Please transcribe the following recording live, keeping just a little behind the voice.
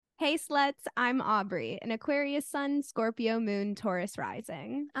Hey sluts, I'm Aubrey, an Aquarius sun, Scorpio moon, Taurus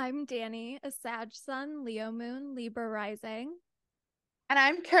rising. I'm Danny, a Sag sun, Leo moon, Libra rising. And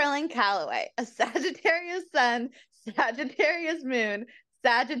I'm Calloway, a Sagittarius sun, Sagittarius moon,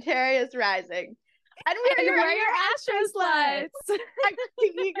 Sagittarius rising. And we're your Astro sluts.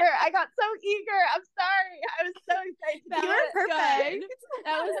 I got so eager. I'm sorry. I was so excited to That do was it. perfect.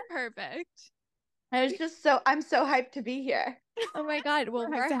 That was perfect. I'm so hyped to be here. Oh my God. Well,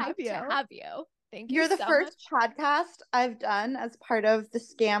 we're hyped to have you. Thank you. You're the so first much. podcast I've done as part of the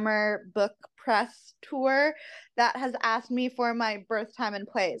Scammer book press tour that has asked me for my birth time and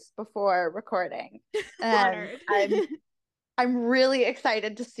place before recording. And I'm really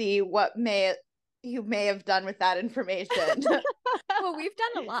excited to see what you may have done with that information. Well, we've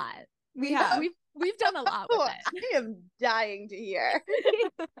done a lot. We've done a lot with it. I am dying to hear.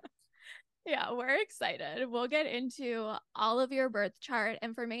 Yeah, we're excited. We'll get into all of your birth chart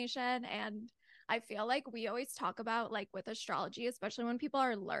information, and I feel like we always talk about, like, with astrology, especially when people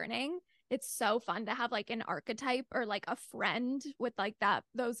are learning, it's so fun to have like an archetype or like a friend with like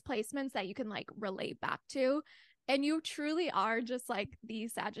those placements that you can like relate back to. And you truly are just like the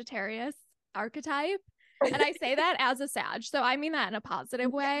Sagittarius archetype. And I say that as a Sag, so I mean that in a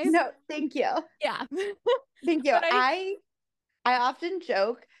positive way. No, thank you. Yeah. Thank you. I often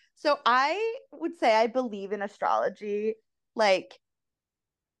joke. So I would say I believe in astrology. Like,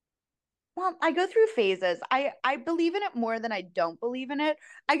 well, I go through phases. I believe in it more than I don't believe in it.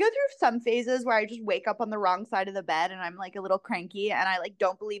 I go through some phases where I just wake up on the wrong side of the bed and I'm like a little cranky and I like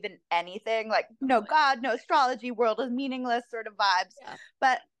don't believe in anything. Like, no God, no astrology, world is meaningless sort of vibes. Yeah.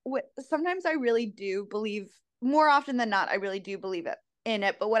 But sometimes I really do believe, more often than not, I really do believe in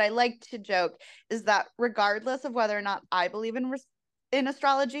it. But what I like to joke is that regardless of whether or not I believe in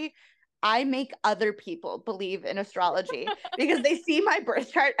astrology, I make other people believe in astrology because they see my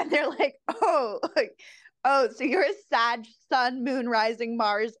birth chart and they're like, oh, so you're a Sag, sun, moon, rising,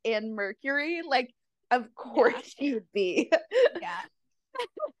 Mars, and Mercury? Like, of course you'd be. Yeah.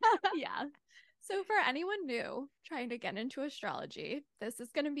 Yeah. So for anyone new trying to get into astrology, this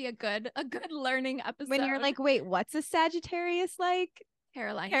is going to be a good learning episode. When you're like, wait, what's a Sagittarius like?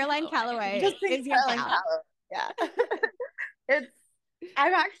 Caroline Calloway. Just think Caroline Calloway. Yeah.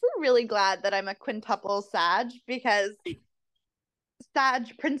 I'm actually really glad that I'm a quintuple Sag because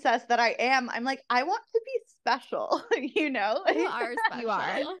Sag princess that I am, I'm like, I want to be special, you know? You are special. You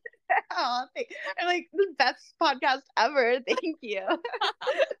are. Oh, I'm like, the best podcast ever. Thank you.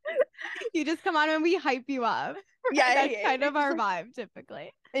 You just come on and we hype you up. Yeah, that's kind of our vibe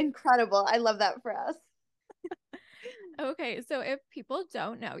typically. Incredible. I love that for us. Okay, so if people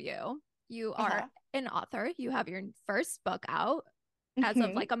don't know you, you are an author. You have your first book out as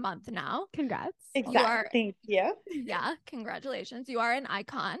of like a month now. Congrats. Exactly. Thank you. Yeah, congratulations. You are an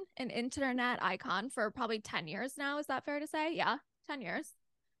icon, an internet icon for probably 10 years now. Is that fair to say? Yeah, 10 years.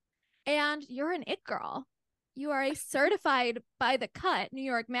 And you're an it girl. You are a certified by the cut New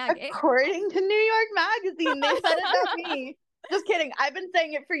York Mag. According to New York Magazine, they said it, not me. Just kidding. I've been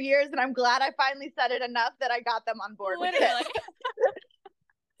saying it for years, and I'm glad I finally said it enough that I got them on board with it.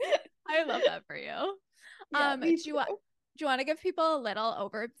 I love that for you. Yeah, do you want to give people a little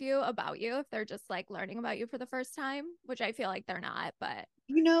overview about you if they're just like learning about you for the first time, which I feel like they're not, but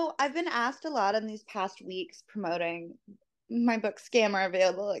I've been asked a lot in these past weeks promoting my book Scammer,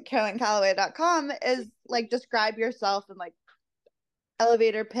 available at CarolineCalloway.com, is like describe yourself and like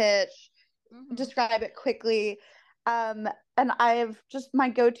elevator pitch, describe it quickly. And I've just, my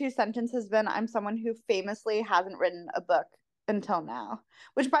go-to sentence has been, I'm someone who famously hasn't written a book until now.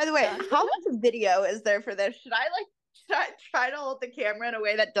 Which, by the way, how much video is there for this? Should I try to hold the camera in a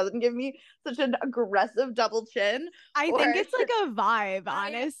way that doesn't give me such an aggressive double chin? I think it's like a vibe,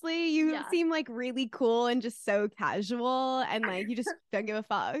 honestly. You seem like really cool and just so casual and like you just don't give a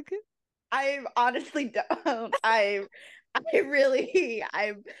fuck. I honestly don't.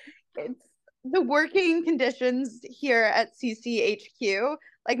 It's the working conditions here at CCHQ.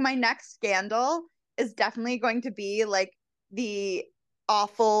 Like, my next scandal is definitely going to be like the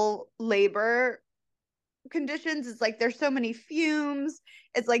awful labor conditions. It's like there's so many fumes.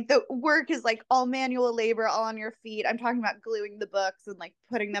 It's like the work is like all manual labor, all on your feet. I'm talking about gluing the books and like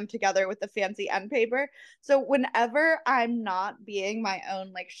putting them together with the fancy end paper. So whenever I'm not being my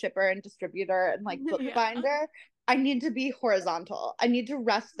own like shipper and distributor and like bookbinder, I need to be horizontal. I need to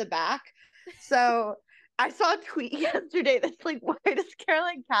rest the back. So I saw a tweet yesterday that's like, why does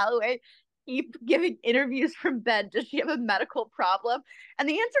Caroline Calloway keep giving interviews from bed? Does she have a medical problem? And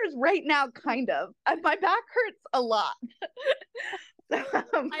the answer is right now, kind of. My back hurts a lot. I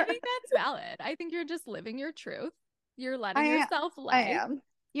think that's valid. I think you're just living your truth. You're letting yourself live. I am.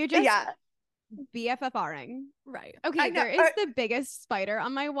 You're just yeah. BFFRing. Right. Okay, there is the biggest spider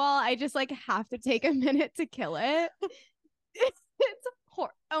on my wall. I just like have to take a minute to kill it. It's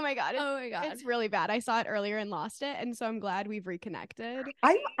oh my god. It's really bad. I saw it earlier and lost it, and so I'm glad we've reconnected.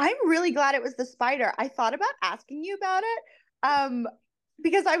 I'm really glad it was the spider. I thought about asking you about it,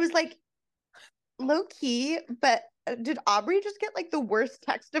 because I was like low key, but did Aubrey just get like the worst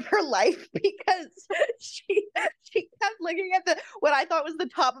text of her life because she kept looking at what I thought was the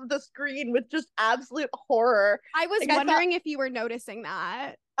top of the screen with just absolute horror. I was wondering if you were noticing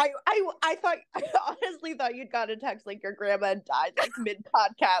that. I honestly thought you'd got a text like your grandma had died like mid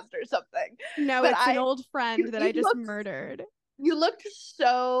podcast or something. No, but it's an old friend that I just murdered. You looked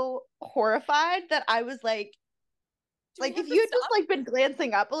so horrified that I was like if you had just like been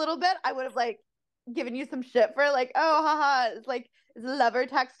glancing up a little bit, I would have like given you some shit for like, oh haha, it's like it's lover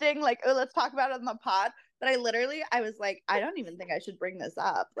texting, like, oh, let's talk about it on the pod. But I was like, I don't even think I should bring this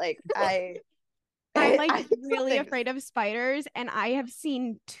up. Like I'm like really afraid of spiders, and I have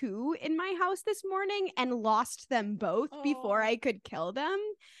seen 2 in my house this morning and lost them both before I could kill them.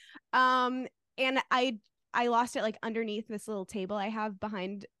 And I lost it like underneath this little table I have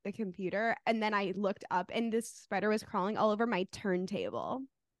behind the computer, and then I looked up and this spider was crawling all over my turntable.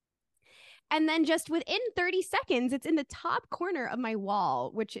 And then just within 30 seconds, it's in the top corner of my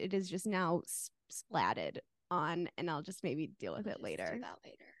wall, which it is just now splatted on, and I'll just maybe deal with it later. Do that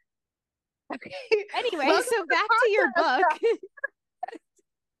later. Okay. Anyway, so back to your book.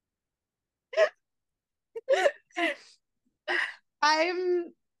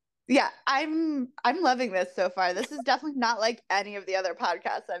 I'm loving this so far. This is definitely not like any of the other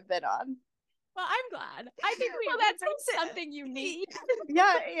podcasts I've been on. Well, I'm glad. I think that's something unique.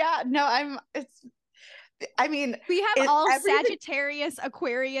 Yeah. No, we have all Sagittarius,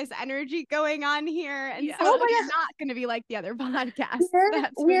 Aquarius energy going on here, and so it's not going to be like the other podcasts.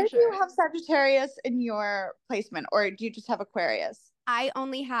 Where do you have Sagittarius in your placement, or do you just have Aquarius? I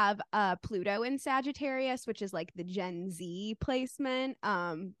only have Pluto in Sagittarius, which is like the Gen Z placement.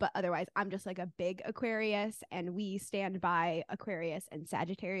 But otherwise, I'm just like a big Aquarius, and we stand by Aquarius and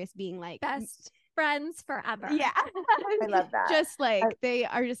Sagittarius being like best friends forever. Yeah, I love that. Just like they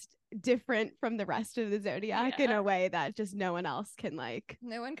are just different from the rest of the zodiac in a way that just no one else can like.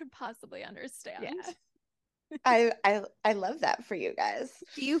 No one could possibly understand. Yeah. I love that for you guys.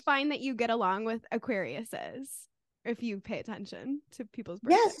 Do you find that you get along with Aquariuses? If you pay attention to people's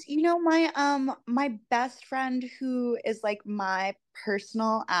birthdays. Yes, you know, my best friend who is like my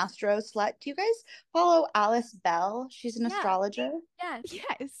personal Astro slut. Do you guys follow Alice Bell? She's an astrologer.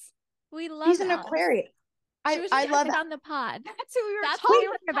 Yes. We love She's an Aquarius. I love it on the pod. That's what we were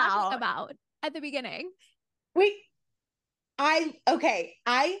talking about at the beginning. Wait. I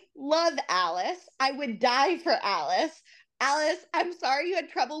love Alice. I would die for Alice. Alice, I'm sorry you had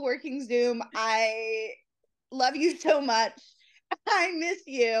trouble working Zoom. I love you so much. I miss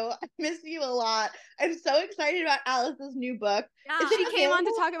you. I miss you a lot. I'm so excited about Alice's new book. Yeah. She came on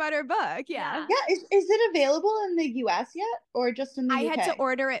to talk about her book. Yeah. Is it available in the US yet, or just in the UK? I had to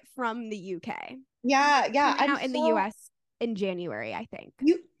order it from the UK. Yeah. I'm out in the US in January, I think.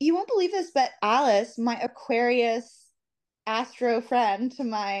 You won't believe this, but Alice, my Aquarius Astro friend to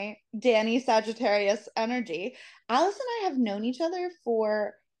my Danny Sagittarius energy, Alice and I have known each other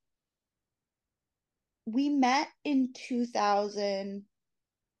we met in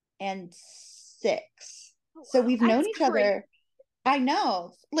 2006. So we've known each other. I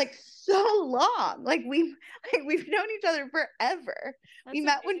know, like so long. Like we've known each other forever. We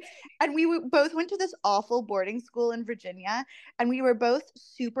met and we both went to this awful boarding school in Virginia, and we were both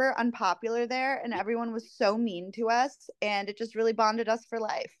super unpopular there, and everyone was so mean to us, and it just really bonded us for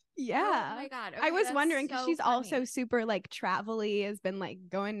life. Yeah. Oh my God. Okay, I was wondering because she's also super like travel-y, has been like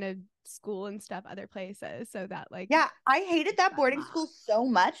going to school and stuff other places, so that like I hated that boarding school so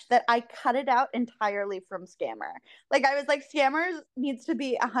much that I cut it out entirely from Scammer. Like I was like, Scammer needs to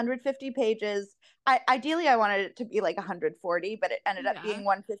be 150 pages. Ideally I wanted it to be like 140, but it ended up being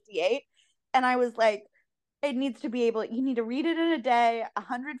 158, and I was like, it needs to be you need to read it in a day,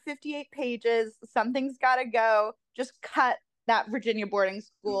 158 pages, something's got to go. Just cut that Virginia boarding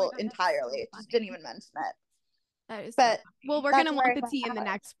school entirely. So just didn't even mention it. That is well, we're gonna want the tea in the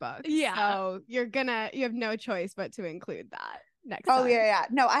next book. Yeah. So you have no choice but to include that next time. Yeah.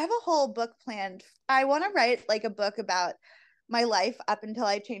 No, I have a whole book planned. I want to write like a book about my life up until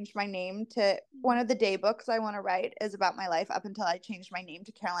I changed my name to one of the day books I want to write is about my life up until I changed my name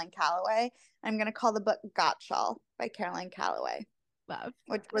to Caroline Calloway. I'm gonna call the book Gottschall by Caroline Calloway.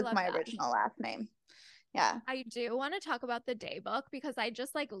 Which was my original last name. Yeah. I do want to talk about the day book because I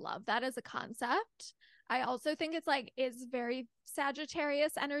just like love that as a concept. I also think it's like is very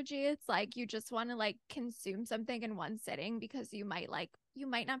Sagittarius energy. It's like you just want to like consume something in one sitting because you might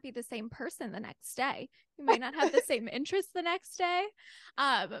not be the same person the next day. You might not have the same interests the next day.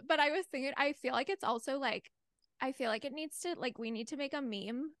 But I was thinking, I feel like it's also like, I feel like it needs to like, we need to make a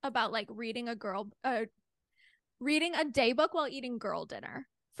meme about like reading a day book while eating girl dinner.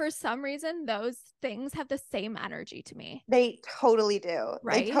 For some reason, those things have the same energy to me. They totally do.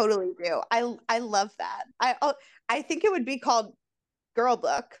 Right? They totally do. I love that. I think it would be called Girl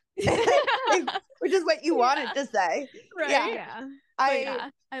Book, which is what you wanted to say. Right? Yeah.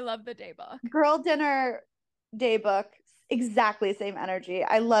 I love the day book. Girl dinner, day book, exactly the same energy.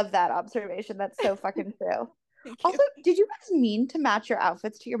 I love that observation. That's so fucking true. Also, did you guys mean to match your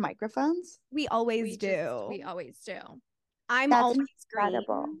outfits to your microphones? We always do. We always do. I'm That's always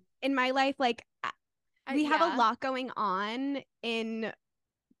incredible. green in my life. Like we have a lot going on in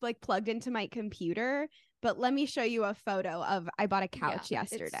like plugged into my computer, but let me show you a photo of I bought a couch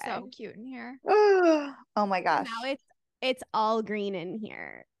yesterday. It's so cute in here. Oh my gosh. And now it's all green in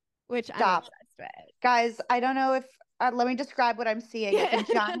here, which I'm obsessed with. Guys, I don't know if let me describe what I'm seeing. It's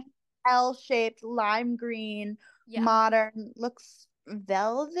a giant L-shaped lime green, modern, looks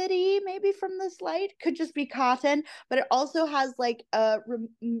velvety maybe from this light, could just be cotton, but it also has like a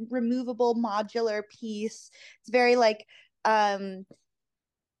removable modular piece. It's very like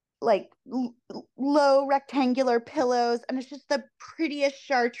low rectangular pillows, and it's just the prettiest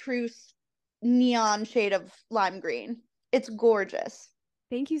chartreuse neon shade of lime green. It's gorgeous.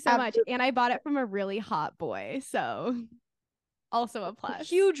 Thank you so much. And I bought it from a really hot boy, so also a plus.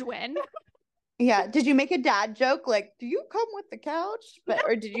 Huge win. Yeah. Did you make a dad joke like, do you come with the couch?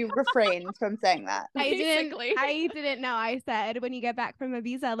 Or did you refrain from saying that? I didn't know. I said, when you get back from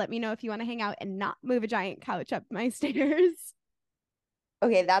Ibiza, let me know if you want to hang out and not move a giant couch up my stairs.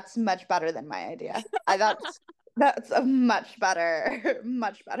 Okay, that's much better than my idea. That's a much better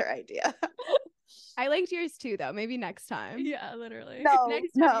idea. I liked yours too, though. Maybe next time. Yeah, literally. No,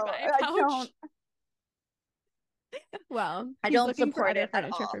 I don't. Well, I don't support it at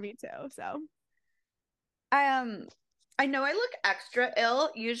furniture all. for me too. So I know I look extra ill.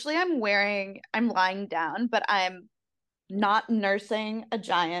 Usually I'm lying down, but I'm not nursing a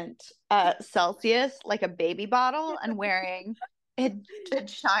giant Celsius like a baby bottle and wearing a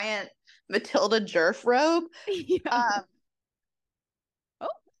giant Matilda Jerf robe. Yeah.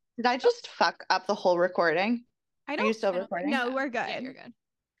 Did I just fuck up the whole recording? Are you still recording? No, we're good. Yeah, you're good.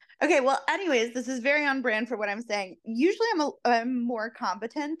 Okay, well, anyways, this is very on brand for what I'm saying. Usually I'm more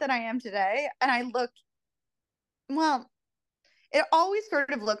competent than I am today, and I look, well, it always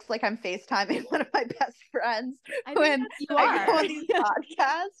sort of looks like I'm FaceTiming one of my best friends when I go on these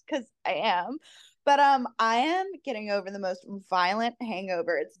podcasts, because I am. But I am getting over the most violent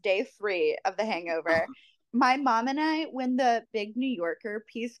hangover. It's day 3 of the hangover. My mom and I, when the big New Yorker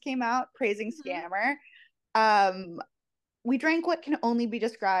piece came out praising Scammer, we drank what can only be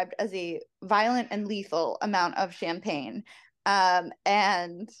described as a violent and lethal amount of champagne.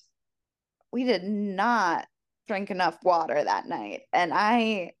 And we did not drink enough water that night. And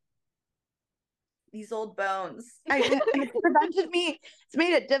these old bones, it prevented me. It's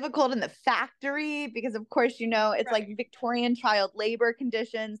made it difficult in the factory because, of course, it's like Victorian child labor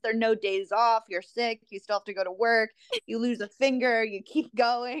conditions. There are no days off. You're sick. You still have to go to work. You lose a finger. You keep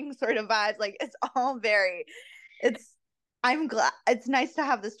going, sort of vibes. Like, it's all I'm glad. It's nice to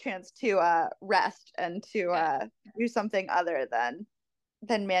have this chance to rest and to do something other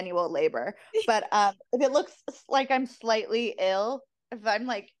than manual labor. But if it looks like I'm slightly ill,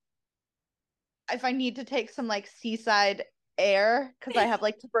 if I need to take some like seaside air because I have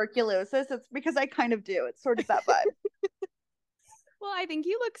like tuberculosis, it's because I kind of do. It's sort of that vibe. Well, I think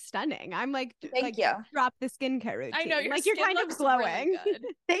you look stunning. I'm like, thank you. Drop the skincare routine. I know you're kind of glowing. Really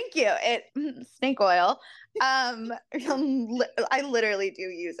Thank you. Snake oil. I literally do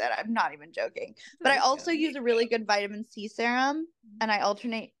use it. I'm not even joking. But I also use a really good vitamin C serum, and I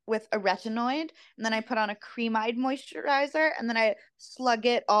alternate with a retinoid, and then I put on a cream-eyed moisturizer, and then I slug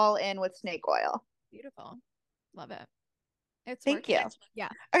it all in with snake oil. Beautiful. Love it. Thank you. Yeah.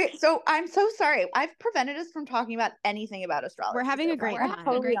 Okay, so I'm so sorry. I've prevented us from talking about anything about astrology. We're having a great time.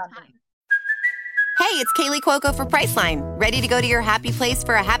 Hey, it's Kaylee Cuoco for Priceline. Ready to go to your happy place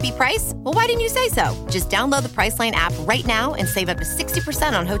for a happy price? Well, why didn't you say so? Just download the Priceline app right now and save up to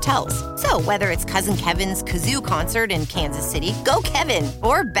 60% on hotels. So whether it's Cousin Kevin's Kazoo Concert in Kansas City, go Kevin,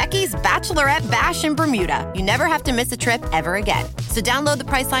 or Becky's Bachelorette Bash in Bermuda, you never have to miss a trip ever again. So download the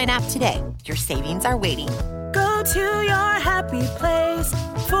Priceline app today. Your savings are waiting. Go to your happy place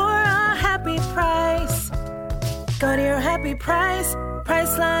for a happy price. Go to your happy price,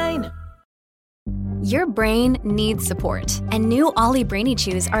 Priceline. Your brain needs support, and new Ollie Brainy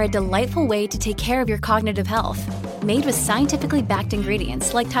Chews are a delightful way to take care of your cognitive health. Made with scientifically backed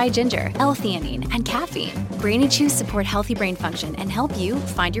ingredients like Thai ginger, L-theanine, and caffeine, Brainy Chews support healthy brain function and help you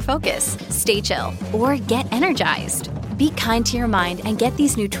find your focus, stay chill, or get energized. Be kind to your mind and get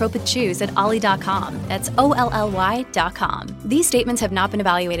these nootropic chews at ollie.com. That's OLLY.com. These statements have not been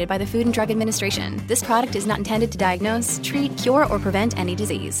evaluated by the Food and Drug Administration. This product is not intended to diagnose, treat, cure, or prevent any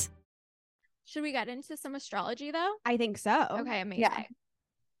disease. Should we get into some astrology though? I think so. Okay, amazing. Yeah.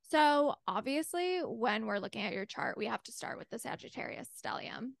 So obviously when we're looking at your chart, we have to start with the Sagittarius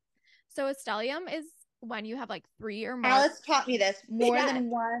stellium. So a stellium is when you have like 3 or more. Alice taught me this. More than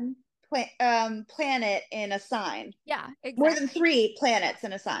one planet in a sign. Yeah, exactly. More than 3 planets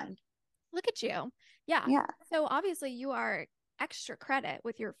in a sign. Look at you. Yeah. Yeah. So obviously you are extra credit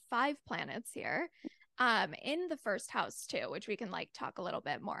with your 5 planets here in the first house too, which we can like talk a little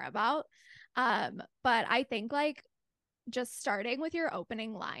bit more about. But I think like just starting with your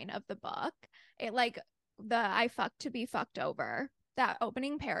opening line of the book, it like the I fucked to be fucked over, that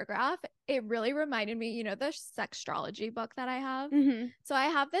opening paragraph, it really reminded me, you know, the sextrology book that I have. Mm-hmm. So I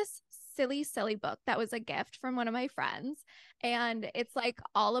have this silly book that was a gift from one of my friends, and it's like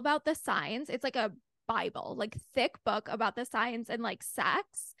all about the signs. It's like a Bible, like thick book about the signs and like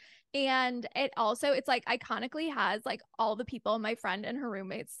sex. And it also, it's like iconically has like all the people my friend and her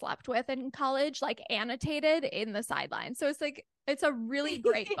roommates slept with in college, like annotated in the sideline. So it's like, it's a really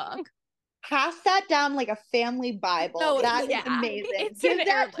great book. Pass that down like a family Bible. No, that is amazing. Give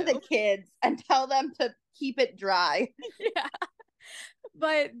that to the kids and tell them to keep it dry. Yeah.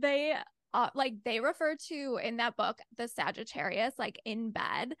 But they refer to in that book, the Sagittarius, like in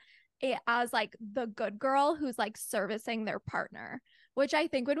bed, as like the good girl who's like servicing their partner, which I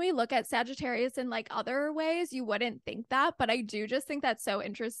think when we look at Sagittarius in like other ways, you wouldn't think that, but I do just think that's so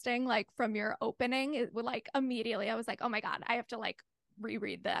interesting. Like from your opening, it would like immediately, I was like, oh my God, I have to like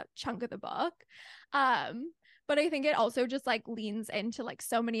reread that chunk of the book. But I think it also just like leans into like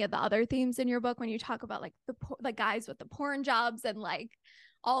so many of the other themes in your book when you talk about like the guys with the porn jobs and like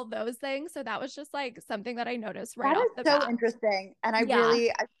all those things. So that was just like something that I noticed right off the bat. That is so interesting. And I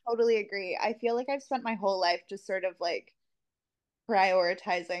totally agree. I feel like I've spent my whole life just sort of like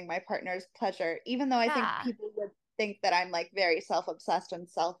prioritizing my partner's pleasure, even though I think people would think that I'm like very self-obsessed and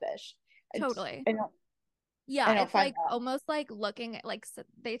selfish. Totally. I don't it's like that. Almost like looking at like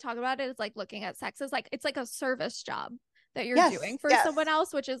they talk about it as like looking at sex as like it's like a service job that you're doing for someone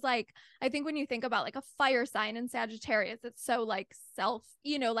else, which is like I think when you think about like a fire sign in Sagittarius, it's so like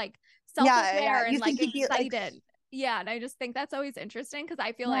like self-aware and like excited. And I just think that's always interesting because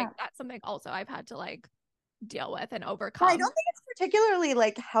I feel like that's something also I've had to like deal with and overcome. I don't think it's particularly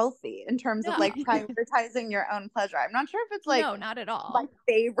like healthy in terms of like prioritizing your own pleasure. I'm not sure if it's like no, not at all my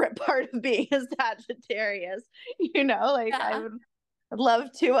favorite part of being a Sagittarius, like I would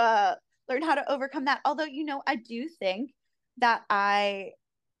love to learn how to overcome that. Although I do think that I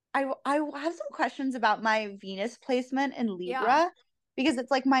have some questions about my Venus placement in Libra because it's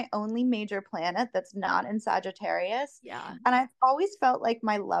like my only major planet that's not in Sagittarius. Yeah. And I've always felt like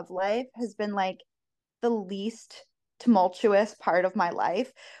my love life has been like the least tumultuous part of my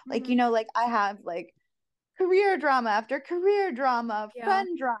life. Like, like I have like career drama after career drama,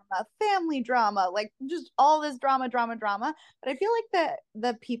 friend drama, family drama, like just all this drama. But I feel like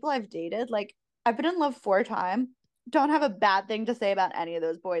the people I've dated, like I've been in love 4 times. Don't have a bad thing to say about any of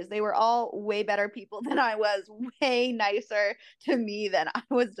those boys. They were all way better people than I was, way nicer to me than I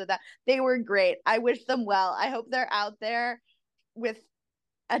was to them. They were great. I wish them well. I hope they're out there with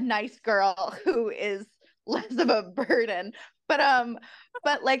a nice girl who is less of a burden. But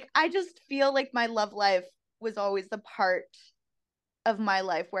like I just feel like my love life was always the part of my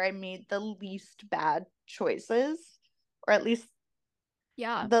life where I made the least bad choices, or at least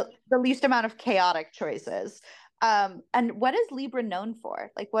the least amount of chaotic choices. And what is Libra known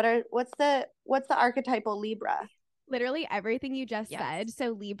for? Like what's the archetypal Libra? Literally everything you just said.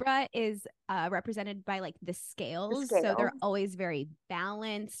 So Libra is represented by like the scales. So they're always very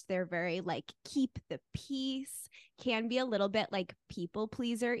balanced. They're very like keep the peace, can be a little bit like people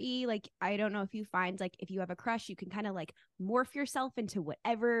pleaser-y. Like, I don't know if you find like if you have a crush, you can kind of like morph yourself into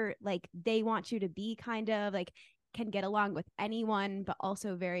whatever like they want you to be, kind of like can get along with anyone, but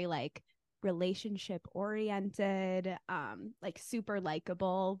also very like relationship oriented, like super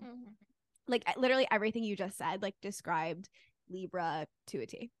likable. Mm-hmm. Like literally everything you just said, like described Libra to a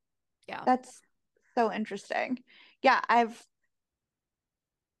T. Yeah. That's so interesting. Yeah,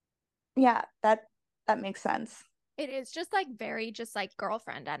 that makes sense. It is just like very just like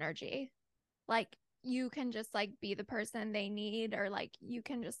girlfriend energy. Like you can just like be the person they need, or like you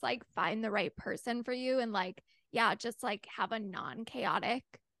can just like find the right person for you, and like, yeah, just like have a non-chaotic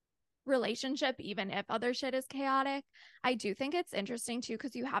relationship, even if other shit is chaotic. I do think it's interesting too,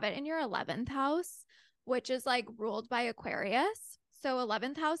 because you have it in your 11th house, which is like ruled by Aquarius. So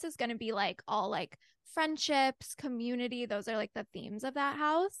 11th house is going to be like all like friendships, community. Those are like the themes of that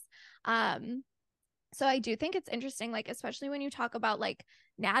house. So I do think it's interesting, like, especially when you talk about like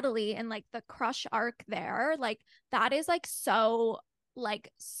Natalie and like the crush arc there, like that is like so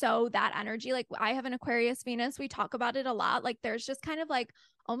that energy. Like I have an Aquarius Venus. We talk about it a lot. Like there's just kind of like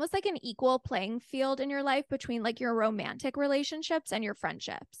almost like an equal playing field in your life between like your romantic relationships and your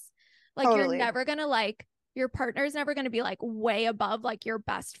friendships. Like Totally. you're never going to like, your partner's never going to be like way above like your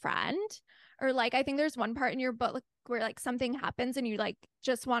best friend. Or like, I think there's one part in your book where like something happens and you like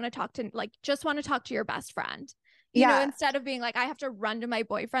just want to talk to your best friend, you know, instead of being like, I have to run to my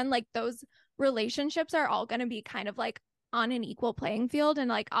boyfriend. Like those relationships are all going to be kind of like on an equal playing field. And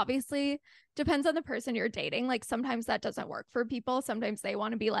like, obviously depends on the person you're dating. Like sometimes that doesn't work for people. Sometimes they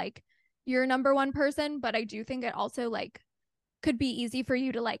want to be like your number one person. But I do think it also like could be easy for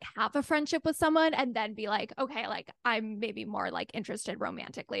you to like have a friendship with someone and then be like, okay, like I'm maybe more like interested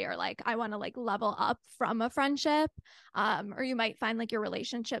romantically, or like I want to like level up from a friendship. Or you might find like your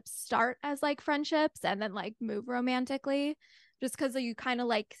relationships start as like friendships and then like move romantically, just because you kind of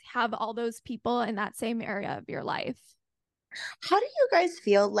like have all those people in that same area of your life. How do you guys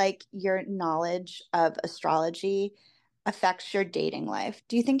feel like your knowledge of astrology affects your dating life?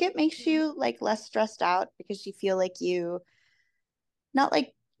 Do you think it makes you like less stressed out because you feel like you not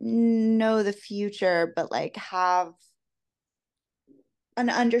like know the future, but like have an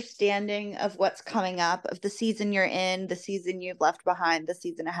understanding of what's coming up, of the season you're in, the season you've left behind, the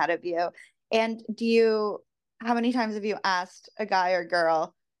season ahead of you? And how many times have you asked a guy or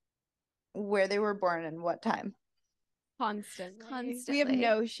girl where they were born and what time? Constantly. We have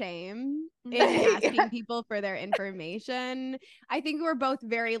no shame in asking people for their information. I think we're both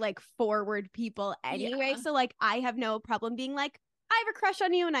very like forward people anyway. So like I have no problem being like, I have a crush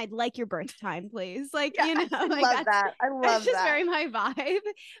on you and I'd like your birth time, please. Like, you know, I like love that. I love that's just that. very my vibe.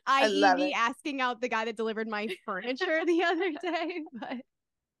 I love me it. asking out the guy that delivered my furniture the other day.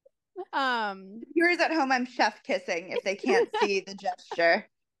 But viewers at home, I'm chef kissing if they can't see the gesture.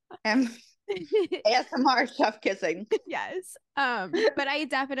 ASMR chef kissing. Yes. But I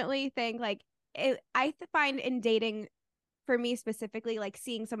definitely think like find in dating, for me specifically, like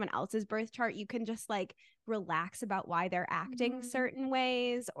seeing someone else's birth chart, you can just like relax about why they're acting certain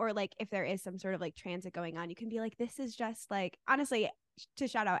ways, or like if there is some sort of like transit going on, you can be like, this is just like, honestly, to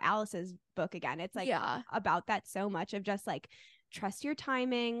shout out Alice's book again, it's like about that so much of just like trust your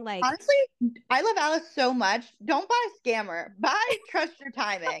timing. Like honestly, I love Alice so much. Don't buy Scammer. Buy Trust Your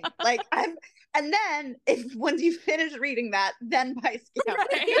Timing. Like and then if once you finish reading that, then buy Scammer.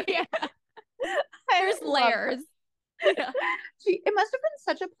 Right, yeah. There's layers. Yeah. It must have been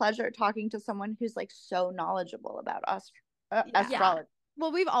such a pleasure talking to someone who's like so knowledgeable about astrology.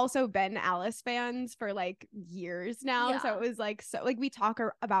 Well, we've also been Alice fans for like years now. So it was like, so like we talk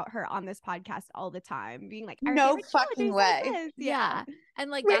about her on this podcast all the time, being like, no fucking way. Yeah.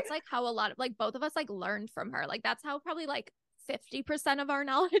 And like, that's like how a lot of like both of us like learned from her. Like, that's how probably like 50% of our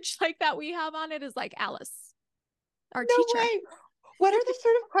knowledge like that we have on it is like Alice, our teacher. Way. What are the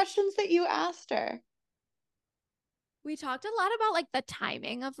sort of questions that you asked her? We talked a lot about like the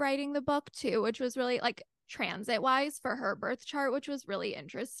timing of writing the book too, which was really like transit wise for her birth chart, which was really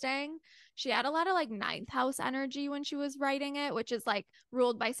interesting. She had a lot of like 9th house energy when she was writing it, which is like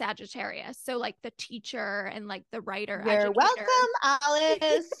ruled by Sagittarius. So like the teacher and like the writer. You're educator. welcome,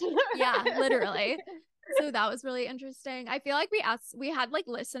 Alice. Yeah, literally. So that was really interesting. I feel like we had like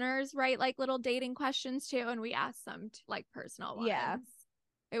listeners write like little dating questions too, and we asked them to, like personal ones. Yeah.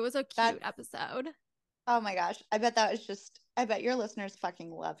 It was a cute episode. Oh my gosh. I bet your listeners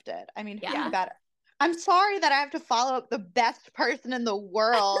fucking loved it. I mean, who better? I'm sorry that I have to follow up the best person in the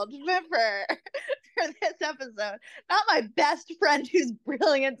world for this episode. Not my best friend who's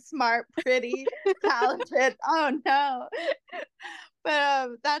brilliant, smart, pretty, talented. Oh no.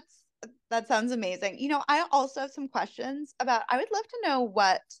 But that sounds amazing. You know, I also have some questions about, I would love to know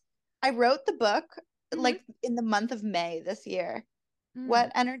what, I wrote the book like in the month of May this year.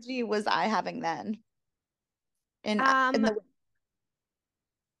 What energy was I having then?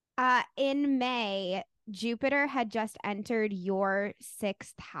 In May, Jupiter had just entered your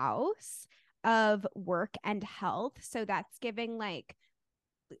 6th house of work and health. So that's giving like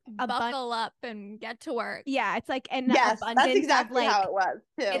buckle up and get to work. Yeah, it's like an Yes, abundance that's exactly of like how it was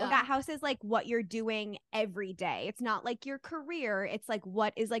too. that house is like what you're doing every day. It's not like your career. It's like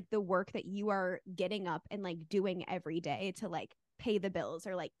what is like the work that you are getting up and like doing every day to like pay the bills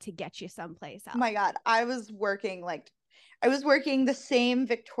or like to get you someplace else. Oh my God, I was working the same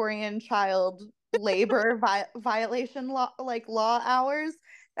Victorian child labor violation law hours.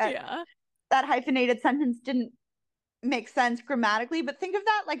 That hyphenated sentence didn't make sense grammatically, but think of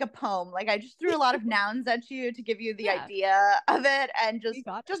that like a poem. Like I just threw a lot of nouns at you to give you the idea of it, and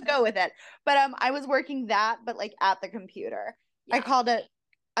just go with it. But I was working that, but like at the computer. I called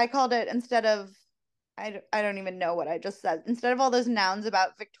it instead of I don't even know what I just said. Instead of all those nouns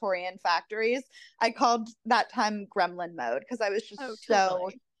about Victorian factories, I called that time gremlin mode because I was just so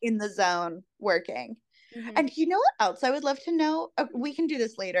in the zone working. Mm-hmm. And you know what else I would love to know? We can do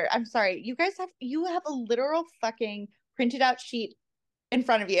this later. I'm sorry. You have a literal fucking printed out sheet in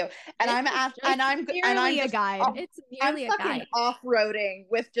front of you. And I'm nearly a guide. It's nearly a guide. Off-roading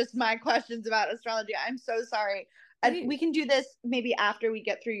with just my questions about astrology. I'm so sorry. We can do this maybe after we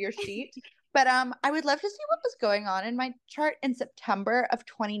get through your sheet. But I would love to see what was going on in my chart in September of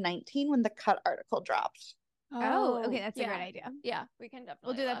 2019 when the Cut article dropped. Oh, okay. That's a great idea. Yeah, we can definitely.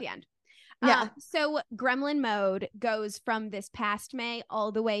 We'll do that at the end. Yeah. So gremlin mode goes from this past May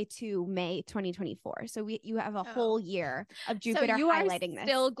all the way to May 2024. So you have a whole year of Jupiter highlighting this.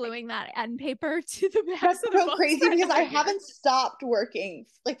 Still gluing that end paper to the back. That's so crazy because I haven't stopped working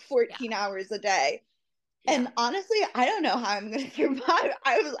like 14 hours a day. Yeah. And honestly, I don't know how I'm going to survive.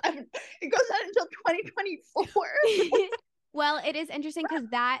 It goes on until 2024. Well, it is interesting because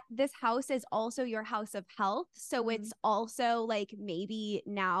this house is also your house of health. So it's also like maybe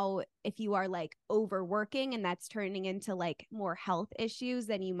now if you are like overworking and that's turning into like more health issues,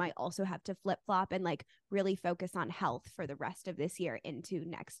 then you might also have to flip flop and like really focus on health for the rest of this year into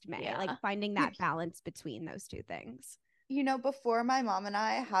next May, like finding that balance between those two things. You know, before my mom and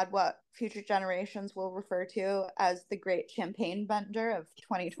I had what future generations will refer to as the Great Champagne Bender of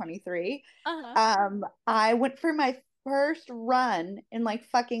 2023, I went for my first run in like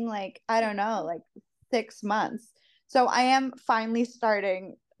fucking like, I don't know, like 6 months. So I am finally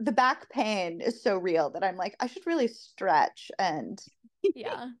starting. The back pain is so real that I'm like, I should really stretch and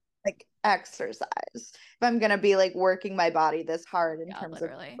like exercise if I'm going to be like working my body this hard in terms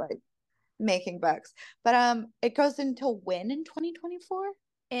of like making bucks. But it goes until when in 2024?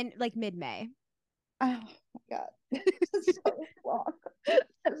 In like mid-May. Oh my God. It's so long.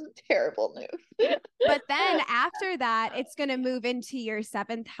 That's terrible news. But then after that, it's going to move into your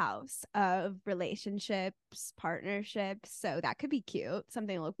 7th house of relationships, partnerships. So that could be cute.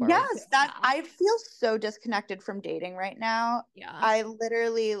 Something to look forward to. Yes, I feel so disconnected from dating right now. Yeah. I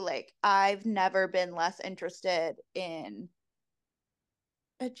literally I've never been less interested in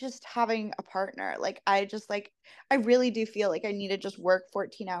just having a partner. I really do feel like I need to just work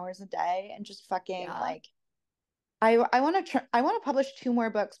 14 hours a day and just fucking I want to publish 2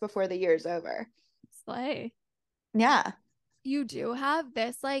 more books before the year's over. Slay. Yeah. You do have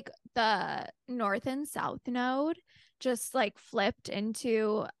this the North and South node just flipped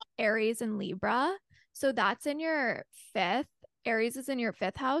into Aries and Libra. So that's in your 5th. Aries is in your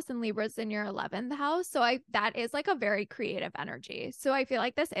 5th house and Libra is in your 11th house. So that is a very creative energy. So I feel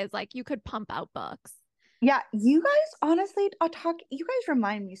like this is you could pump out books. Yeah, you guys honestly you guys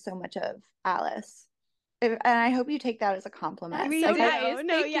remind me so much of Alice. And I hope you take that as a compliment. That's so nice.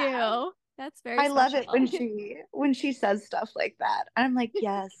 Thank you. That's very special. Love it when she says stuff like that. And I'm like,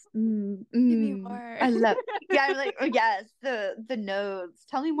 yes. Give me more. I love it. Yeah, I'm like, oh yes, the nodes.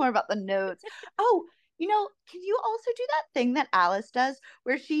 Tell me more about the nodes. Oh, can you also do that thing that Alice does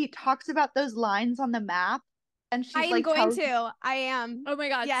where she talks about those lines on the map? And she's I am. Oh my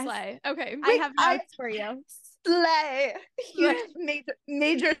God, yes. Slay. Okay. I have notes for you. Slay. Huge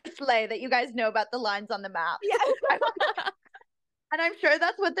major slay that you guys know about the lines on the map. Yeah. And I'm sure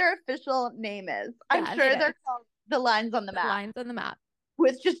that's what their official name is. I'm sure they're called the lines on the map. Lines on the map.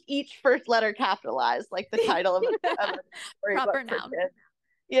 With just each first letter capitalized, like the title of a proper noun.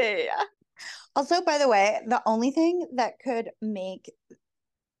 Yeah. Also, by the way, the only thing that could make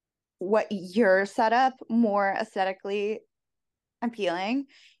what your setup more aesthetically appealing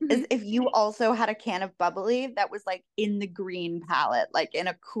is if you also had a can of bubbly that was in the green palette, in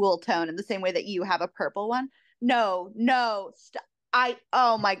a cool tone, in the same way that you have a purple one. No,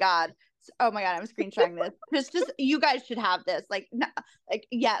 oh my God, I'm screenshotting this. Just you guys should have this.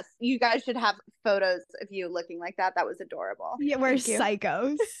 Yes, you guys should have photos of you looking like that. That was adorable. Yeah, we're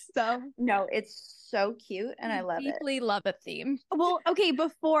psychos. So no, it's so cute and I love it. Deeply love a theme. Well, okay,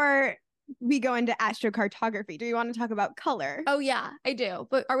 before we go into astrocartography, do you want to talk about color? Oh yeah, I do.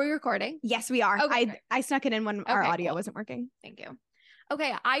 But are we recording? Yes, we are. Okay. I snuck it in when our audio cool. wasn't working. Thank you.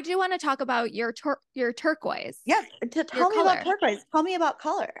 Okay, I do want to talk about your turquoise. Yes, tell me about turquoise. Tell me about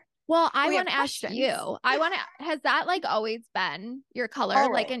color. Well, I want to ask you. Has that like always been your color?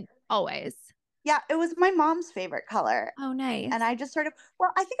 Always. Like always? Yeah, it was my mom's favorite color. Oh, nice. And I just I think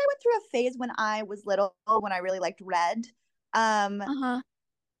I went through a phase when I was little when I really liked red.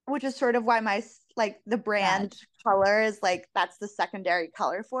 Which is sort of why my the brand color is like that's the secondary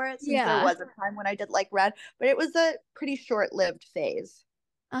color for it, since there was a time when I did like red, but it was a pretty short-lived phase.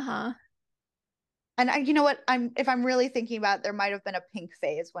 And you know what? If I'm really thinking about it, there might have been a pink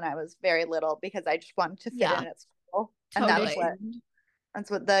phase when I was very little because I just wanted to fit in at school. Totally. And that's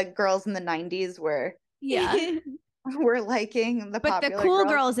what the girls in the 90s were. Yeah. were liking. But the cool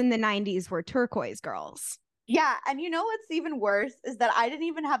girls in the 90s were turquoise girls. Yeah, and you know what's even worse is that I didn't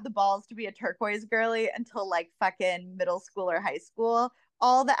even have the balls to be a turquoise girly until like fucking middle school or high school.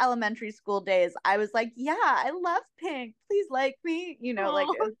 All the elementary school days, I was like, yeah, I love pink. Please like me. You know, like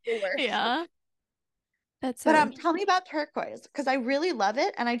it was the worst. Yeah. That's but tell me about turquoise, because I really love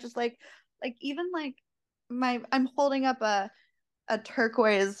it, and I just like even like I'm holding up a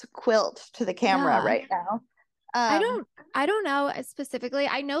turquoise quilt to the camera right now. I don't know specifically.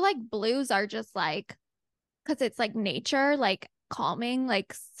 I know like blues are just like, because it's like nature, like calming,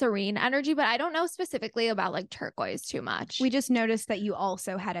 like serene energy, but I don't know specifically about like turquoise too much. We just noticed that you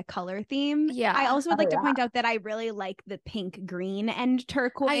also had a color theme. Yeah. I also would like to point out that I really like the pink, green, and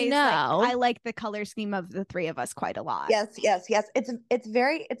turquoise. I know. I like the color scheme of the three of us quite a lot. Yes.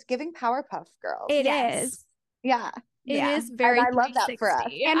 It's giving Powerpuff Girls. It is. Yeah. It is very. And I love that for us.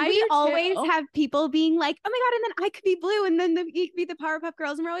 And we always have people being like, oh my God, and then I could be blue, and then you could be the Powerpuff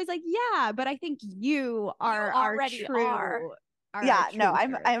Girls. And we're always like, yeah, but I think you already are.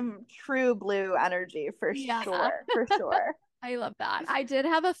 I'm true blue energy for sure. For sure. I love that. I did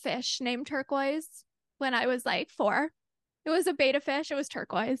have a fish named Turquoise when I was like 4. It was a beta fish. It was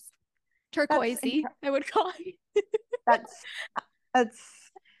turquoise. Turquoisey, I would call it. That's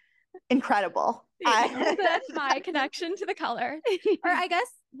incredible. That's my connection to the color. Or I guess,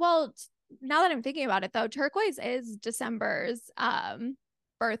 well, now that I'm thinking about it though, turquoise is December's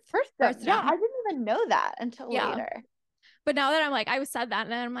birthday. Yeah, I didn't even know that until later. But now that I'm like, I said that,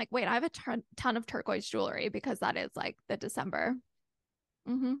 and then I'm like, wait, I have a ton of turquoise jewelry because that is like the December.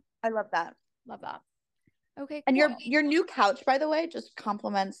 I love that. Love that. Okay. And cool. your new couch, by the way, just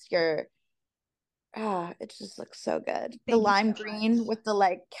complements your. It just looks so good. The lime green with the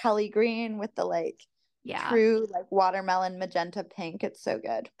like Kelly green with the like true like watermelon magenta pink. It's so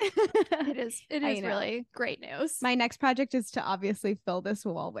good. It is really great news. My next project is to obviously fill this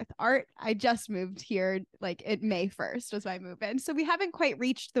wall with art. I just moved here like May 1st was my move in. So we haven't quite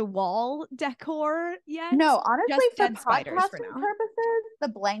reached the wall decor yet. No, honestly, for podcasting purposes, the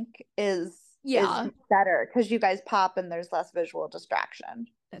blank is better because you guys pop and there's less visual distraction.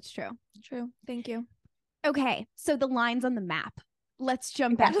 That's true. True. Thank you. Okay, so the lines on the map. Let's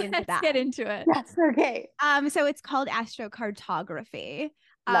jump back into that. Let's get into it. That's okay. So it's called astrocartography.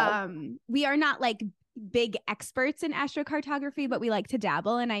 We are not like big experts in astrocartography, but we like to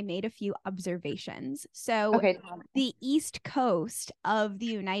dabble, and I made a few observations. So the east coast of the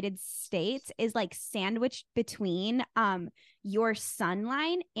United States is like sandwiched between your sun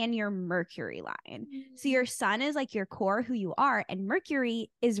line and your Mercury line. So your sun is like your core, who you are, and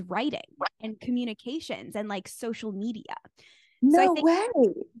Mercury is writing and communications and like social media. No way.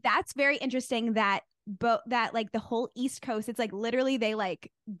 That's very interesting that like the whole East Coast, it's like literally they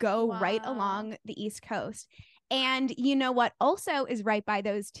like go right along the East Coast. And you know what also is right by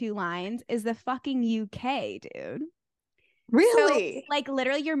those two lines is the fucking UK, dude. Really? So, like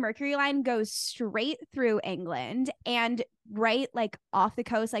literally your Mercury line goes straight through England, and right like off the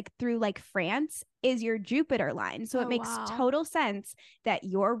coast, like through like France is your Jupiter line. So it makes total sense that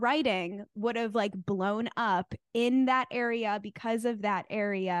your writing would have like blown up in that area because of that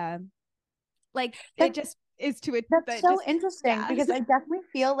area. Like it just is to it. That's so interesting because I definitely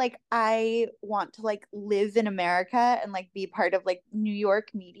feel like I want to like live in America and like be part of like New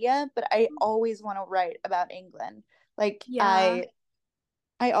York media, but I always want to write about England. Like I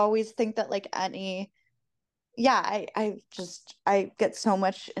always think that like I get so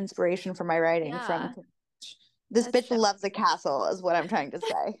much inspiration from my writing from this bitch loves a castle is what I'm trying to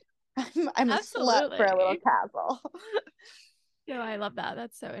say. I'm a slut for a little castle. No, I love that.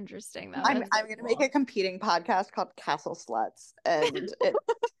 That's so interesting. I'm going to make a competing podcast called Castle Sluts, and it's going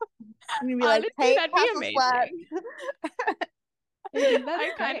to be like, hey, that'd be amazing. Slut.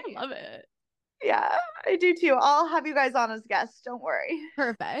 I kind of love it. Yeah, I do too. I'll have you guys on as guests. Don't worry.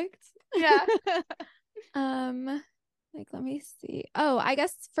 Perfect. Yeah. Like, let me see. Oh, I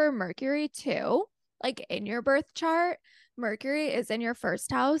guess for Mercury too, like in your birth chart, Mercury is in your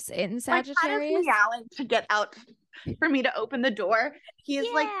first house in Sagittarius. Kind of meowing to get out for me to open the door. He's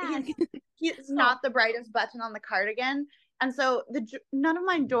he's not the brightest button on the cardigan. And so none of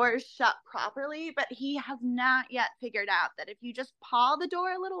my doors shut properly, but he has not yet figured out that if you just paw the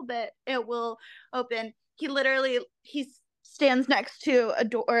door a little bit, it will open. He stands next to a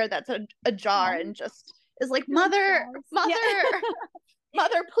door that's ajar and just is like, mother,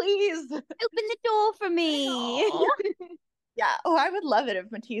 mother, please Open the door for me. Yeah. Oh, I would love it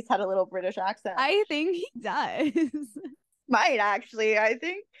if Matisse had a little British accent. I think he does. Might actually. I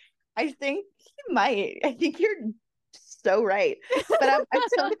think he might. I think you're so right. But I'm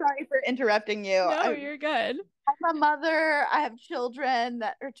so sorry for interrupting you. No, you're good. I'm a mother. I have children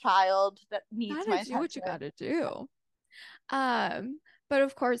that needs my attention. Do what you gotta do. But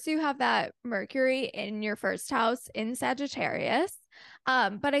of course you have that Mercury in your first house in Sagittarius.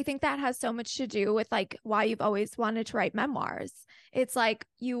 But I think that has so much to do with like why you've always wanted to write memoirs. It's like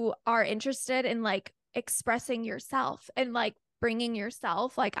you are interested in like expressing yourself and like bringing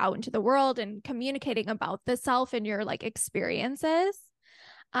yourself like out into the world and communicating about the self and your like experiences.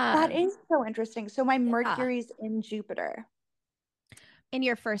 That is so interesting. So my Mercury's in Jupiter. In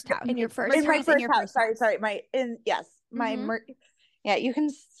your first house. In my first house. Sorry. Yeah, you can.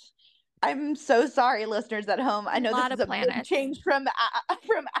 I'm so sorry, listeners at home. I know this is a big change from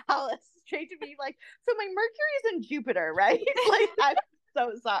Alice straight to me. Like, so my Mercury's in Jupiter, right? Like, I'm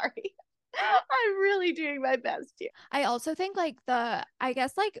so sorry. I'm really doing my best here. I also think like I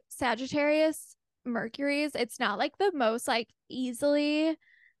guess like Sagittarius Mercury's, it's not like the most like easily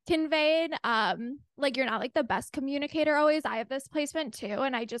conveyed. Like you're not like the best communicator always. I have this placement too,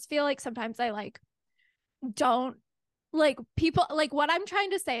 and I just feel like sometimes I like don't like people like what I'm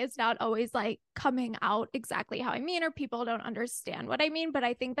trying to say is not always like coming out exactly how I mean, or people don't understand what I mean. But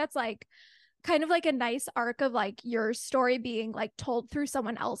I think that's like kind of like a nice arc of like your story being like told through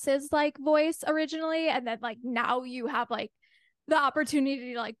someone else's like voice originally, and then like now you have like the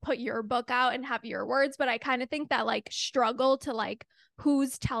opportunity to like put your book out and have your words. But I kind of think that like struggle to like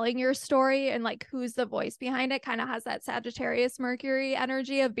who's telling your story and like who's the voice behind it kind of has that Sagittarius Mercury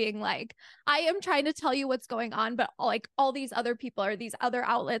energy of being like, I am trying to tell you what's going on, but like all these other people or these other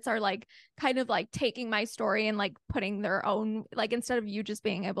outlets are like kind of like taking my story and like putting their own, like instead of you just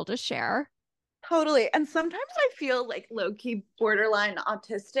being able to share. Totally. And sometimes I feel like low-key borderline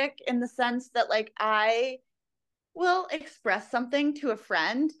autistic in the sense that like I will express something to a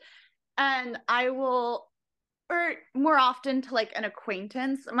friend and I will, or more often to like an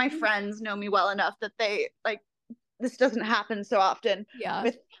acquaintance. My friends know me well enough that they like, this doesn't happen so often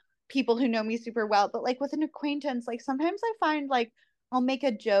with people who know me super well, but like with an acquaintance, like sometimes I find like I'll make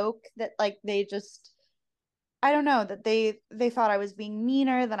a joke that like they just, I don't know, that they thought I was being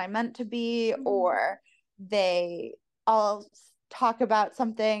meaner than I meant to be, or I'll talk about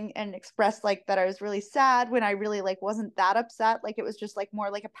something and express like that I was really sad when I really like wasn't that upset. Like it was just like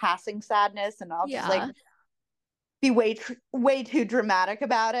more like a passing sadness, and I'll just like be way too dramatic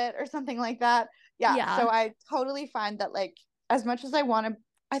about it or something like that. Yeah. So I totally find that like as much as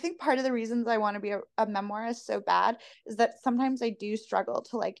I think part of the reasons I want to be a memoirist so bad is that sometimes I do struggle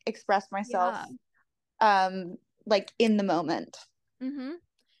to like express myself like in the moment.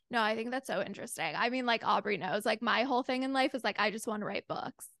 No, I think that's so interesting. I mean, like Aubrey knows, like my whole thing in life is like I just want to write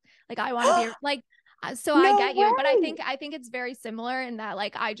books. Like I want to be like so I get you, but I think it's very similar in that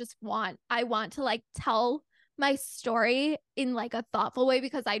like I want to like tell my story in like a thoughtful way,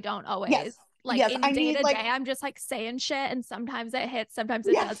 because I don't always in day to day I'm just like saying shit, and sometimes it hits, sometimes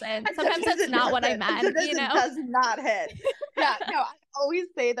it doesn't, sometimes that's not what I meant, you know. It does not hit. Yeah, no, I always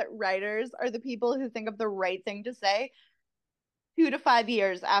say that writers are the people who think of the right thing to say 2 to 5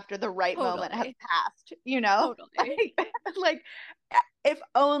 years after the right moment has passed, you know. Like if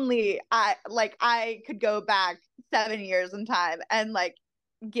only I could go back 7 years in time and like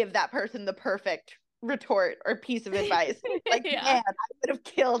give that person the perfect retort or piece of advice. Like man, I would have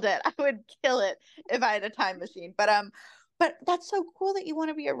killed it. I would kill it if I had a time machine. But that's so cool that you want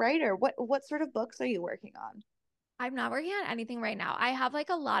to be a writer. What sort of books are you working on? I'm not working on anything right now. I have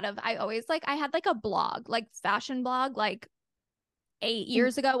like I had like a blog, like fashion blog, like 8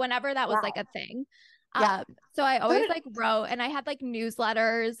 years ago, whenever that was like a thing. So I always like wrote, and I had like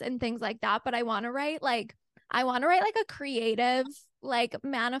newsletters and things like that, but I want to write like a creative, like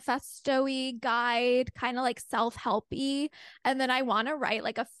manifesto-y guide, kind of like self-helpy, and then I want to write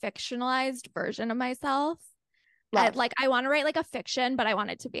like a fictionalized version of myself. I want to write like a fiction, but I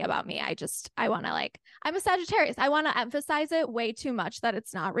want it to be about me. I want to like, I'm a Sagittarius. I want to emphasize it way too much that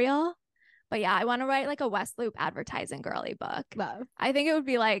it's not real. But yeah, I want to write like a West Loop advertising girly book. Love. I think it would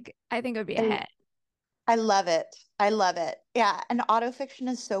be a hit. I love it. I love it. Yeah. And autofiction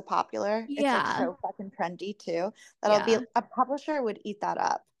is so popular. Yeah. It's like so fucking trendy too. That'll be a publisher would eat that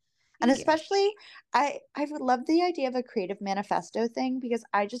up. And Thank you. especially I would love the idea of a creative manifesto thing, because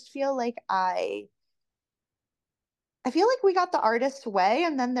I just feel like I feel like we got the artist's way,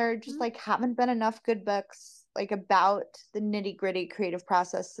 and then there just like haven't been enough good books like about the nitty-gritty creative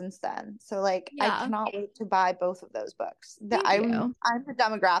process since then. So like I cannot wait to buy both of those books. I'm the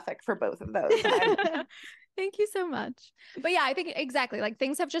demographic for both of those. Thank you so much. But yeah, I think exactly like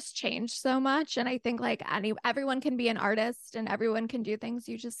things have just changed so much, and I think like everyone can be an artist and everyone can do things.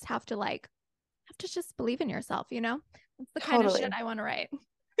 You just have to just believe in yourself, you know? That's the kind of shit I want to write.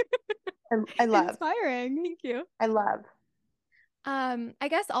 I love. Inspiring. Thank you. I love. I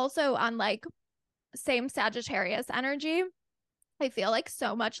guess also on like same Sagittarius energy, I feel like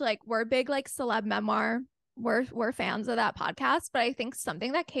so much like we're big like celeb memoir. We're fans of that podcast, but I think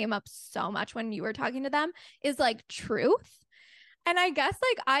something that came up so much when you were talking to them is like truth. And I guess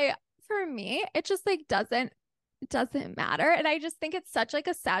like for me, it just like doesn't matter. And I just think it's such like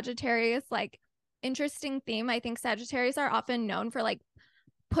a Sagittarius like interesting theme. I think Sagittarius are often known for like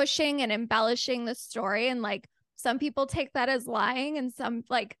pushing and embellishing the story, and like some people take that as lying, and some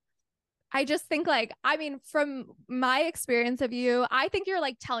like I just think like, I mean, from my experience of you, I think you're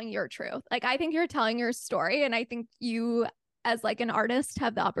like telling your truth. Like, I think you're telling your story. And I think you as like an artist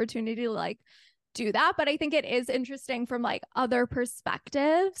have the opportunity to like do that. But I think it is interesting from like other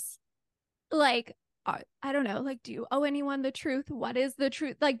perspectives. Like, I don't know, like, do you owe anyone the truth? What is the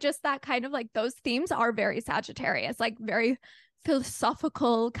truth? Like just that kind of like those themes are very Sagittarius, like very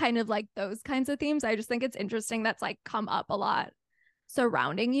philosophical kind of like those kinds of themes. I just think it's interesting that's like come up a lot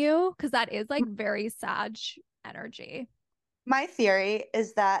surrounding you, because that is like very Sag energy. My theory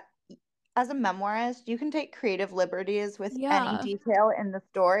is that as a memoirist, you can take creative liberties with any detail in the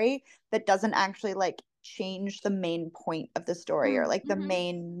story that doesn't actually like change the main point of the story or like the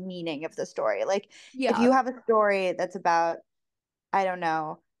main meaning of the story. Like if you have a story that's about, I don't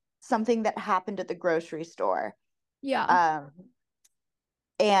know, something that happened at the grocery store.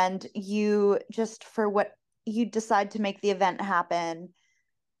 And you just, for what you decide to make the event happen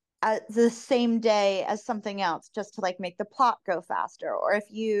at the same day as something else, just to like make the plot go faster. Or if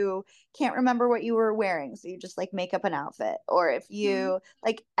you can't remember what you were wearing, so you just like make up an outfit. Or if you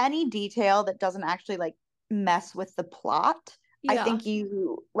like any detail that doesn't actually like mess with the plot, I think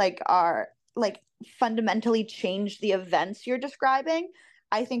you like are like fundamentally change the events you're describing.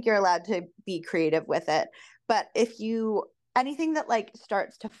 I think you're allowed to be creative with it. But if you anything that like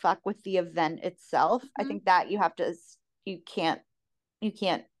starts to fuck with the event itself, I think that you can't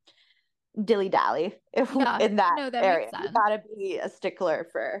dilly-dally in that area. You gotta be a stickler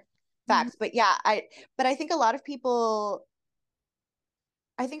for facts. But yeah, I think a lot of people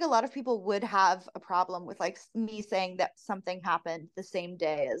would have a problem with like me saying that something happened the same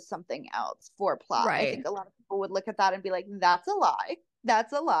day as something else for plot. I think a lot of people would look at that and be like, that's a lie.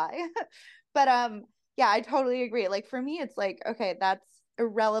 But yeah, I totally agree. Like for me, it's like, okay, that's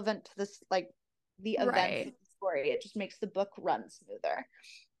irrelevant to this, like the events of the story. It just makes the book run smoother.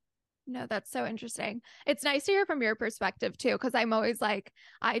 No, that's so interesting. It's nice to hear from your perspective too, because I'm always like,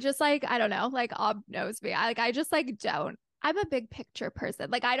 I just like, I don't know, like Ob knows me. I just like don't. I'm a big picture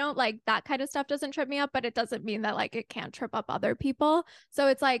person. Like I don't like that kind of stuff doesn't trip me up, but it doesn't mean that like it can't trip up other people. So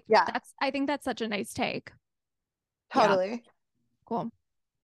it's like, I think that's such a nice take. Totally. Yeah. Cool.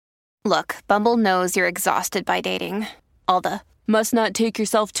 Look, Bumble knows you're exhausted by dating. All the must not take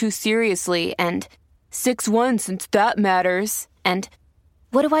yourself too seriously and 6'1" since that matters. And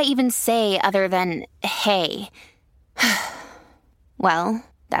what do I even say other than hey? Well,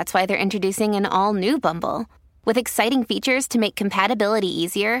 that's why they're introducing an all-new Bumble with exciting features to make compatibility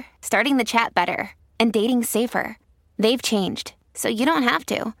easier, starting the chat better, and dating safer. They've changed, so you don't have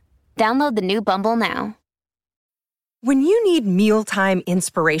to. Download the new Bumble now. When you need mealtime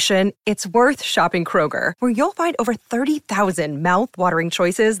inspiration, it's worth shopping Kroger, where you'll find over 30,000 mouth-watering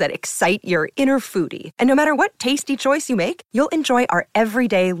choices that excite your inner foodie. And no matter what tasty choice you make, you'll enjoy our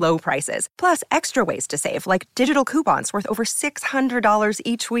everyday low prices, plus extra ways to save, like digital coupons worth over $600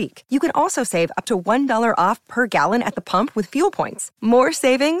 each week. You can also save up to $1 off per gallon at the pump with fuel points. More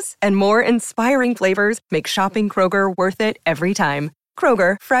savings and more inspiring flavors make shopping Kroger worth it every time.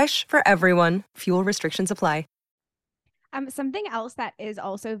 Kroger, fresh for everyone. Fuel restrictions apply. Something else that is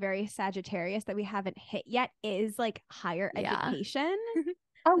also very Sagittarius that we haven't hit yet is like higher education.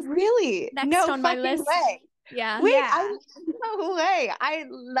 Oh, really? Next on my list. Way. Yeah. Wait, Yeah. no way. I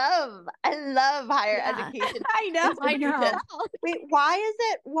love higher education. I know. I know. Wait, why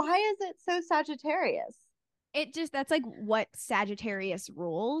is it so Sagittarius? It just, that's like what Sagittarius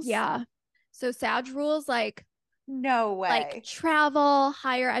rules. Yeah. So Sag rules like No way. like travel,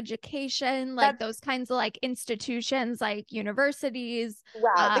 higher education, like That's- those kinds of like institutions, like universities.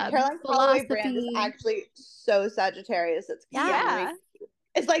 Wow, the Caroline Calloway brand is philosophy. actually so Sagittarius. It's Yeah. crazy.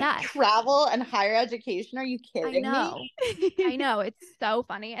 It's like Yes. travel and higher education. Are you I kidding know. me? I know. It's so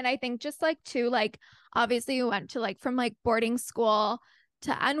funny. And I think just like too, like obviously you went to like from like boarding school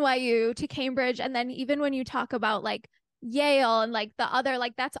to NYU to Cambridge. And then even when you talk about like Yale and like the other,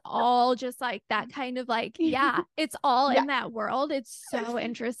 like that's all just like that kind of like, yeah, it's all in that world. It's so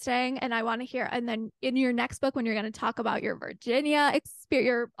interesting. And I want to hear. And then in your next book, when you're going to talk about your Virginia experience,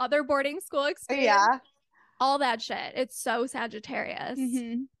 your other boarding school experience, Yeah. all that shit. It's so Sagittarius.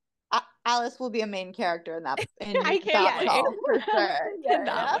 Mhm. Alice will be a main character in that. I can't wait. Tall, for sure.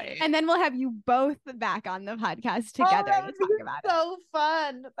 Cannot wait. And then we'll have you both back on the podcast Oh, together that to would talk be about so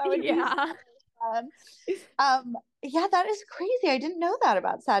fun. That would be so fun. Yeah, that is crazy. I didn't know that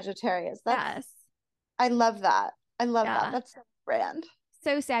about Sagittarius. Yes. I love that. I love Yeah. that. That's so brand.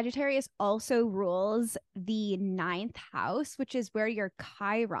 So Sagittarius also rules the 9th house, which is where your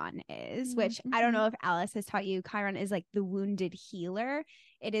Chiron is, which I don't know if Alice has taught you. Chiron is like the wounded healer.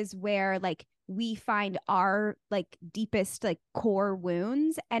 It is where like we find our like deepest like core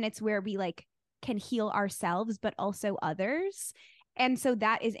wounds, and it's where we like can heal ourselves, but also others. And so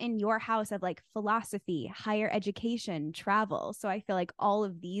that is in your house of like philosophy, higher education, travel. So I feel like all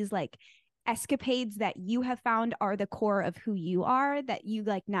of these like escapades that you have found are the core of who you are, that you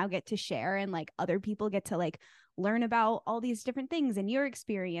like now get to share, and like other people get to like learn about all these different things and your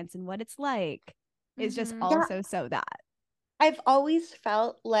experience and what it's like is just also so that. I've always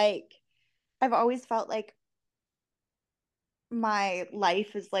felt like my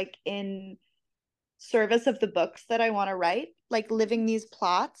life is like in service of the books that I want to write, like living these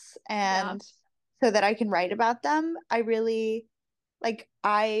plots and so that I can write about them. I really like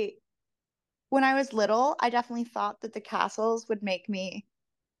when I was little, I definitely thought that the castles would make me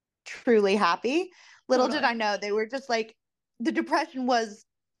truly happy. Little did I know they were just like, the depression was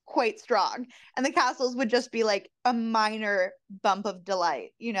quite strong and the castles would just be like a minor bump of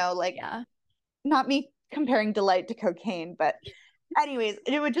delight, you know, like not me comparing delight to cocaine, but anyways,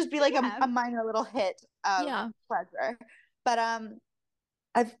 it would just be like a minor little hit of pleasure. But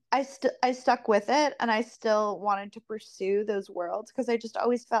I stuck with it, and I still wanted to pursue those worlds because I just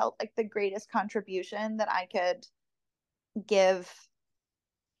always felt like the greatest contribution that I could give,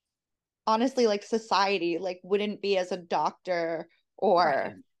 honestly, like society, like wouldn't be as a doctor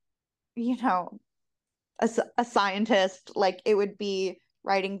or you know, a scientist. Like it would be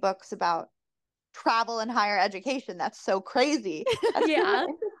writing books about travel and higher education. That's so crazy. That's really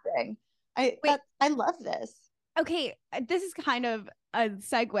interesting. I love this. Okay, this is kind of a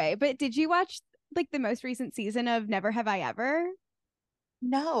segue, but did you watch like the most recent season of Never Have I Ever?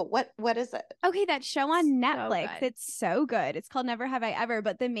 No, what is it? Okay, that show on Netflix. good. It's so good. It's called Never Have I Ever,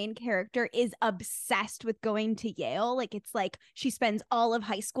 but the main character is obsessed with going to Yale. Like it's like she spends all of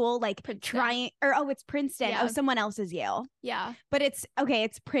high school like trying, or it's Princeton. Yeah. Oh, someone else is Yale. Yeah. But it's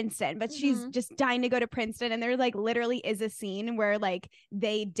Princeton, but she's just dying to go to Princeton. And there like literally is a scene where like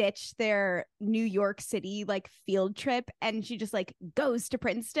they ditch their New York City like field trip and she just like goes to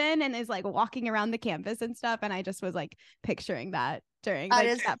Princeton and is like walking around the campus and stuff. And I just was like picturing that during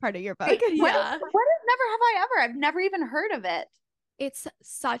like, that part of your book. What is Never Have I Ever? I've never even heard of it. It's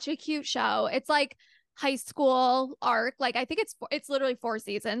such a cute show. It's like high school arc. Like I think it's literally 4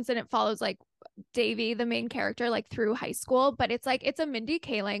 seasons and it follows like Davy, the main character, like through high school. But it's like it's a Mindy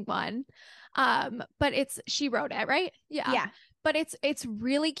Kaling one. But she wrote it, right? Yeah. But it's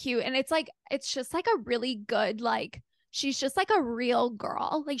really cute and it's just like a really good like she's just like a real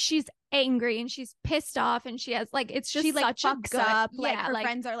girl. Like she's angry and she's pissed off and she has like it's just she like such fucks a good, up. Like her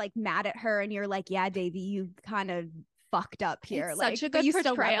friends are like mad at her and you're like, yeah, Davy, you kind of fucked up here. It's like such a good you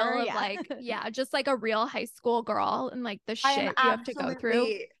still portrayal love her. of like just like a real high school girl and like the shit you have to go through.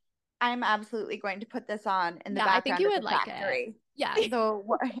 I'm absolutely going to put this on in the background. I think you would like factory. it. Yeah. So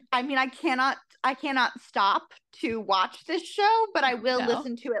I mean, I cannot stop to watch this show, but I will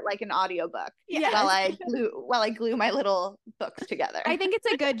listen to it like an audiobook while I glue my little books together. I think it's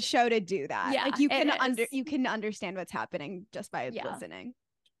a good show to do that. Yeah, like you can understand what's happening just by listening.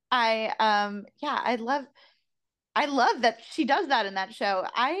 I love that she does that in that show.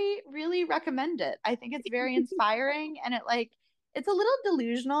 I really recommend it. I think it's very inspiring and it's a little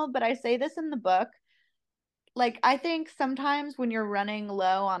delusional, but I say this in the book. like, I think sometimes when you're running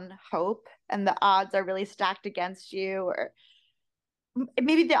low on hope and the odds are really stacked against you, or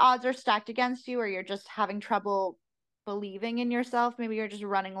maybe the odds are stacked against you, or you're just having trouble believing in yourself, maybe you're just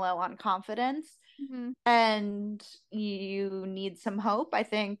running low on confidence, and you need some hope. I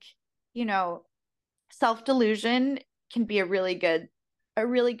think, self-delusion can be a really good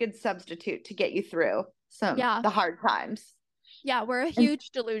substitute to get you through the hard times. Yeah, we're a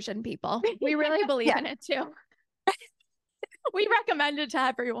huge delusion people. We really believe in it too. We recommend it to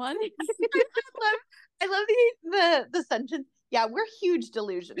everyone. I love the sentence. Yeah, we're huge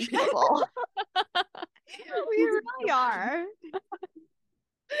delusion people. We really are.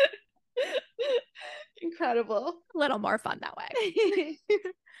 Incredible. A little more fun that way.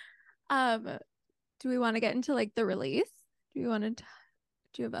 Do we want to get into like the release? Do you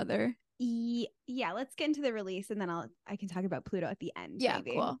have other? Yeah, let's get into the release, and then I can talk about Pluto at the end. Yeah,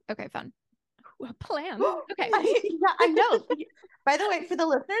 maybe. cool. Okay, fun. A plan. Okay. I know. By the way, for the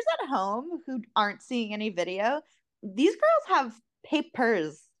listeners at home who aren't seeing any video, these girls have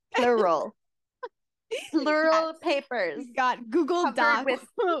papers, plural. Plural papers. We've got Google Docs. With,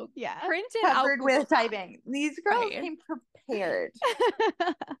 printed covered out with typing. These girls came prepared.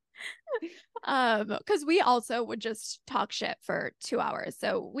 Because we also would just talk shit for 2 hours,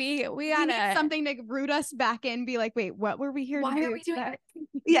 so we gotta need something to root us back in. Be like, wait, what were we here? Why to do are we doing that?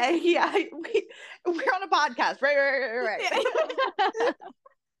 Yeah. We're on a podcast, right.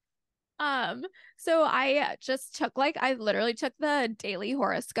 So I just took I literally took the daily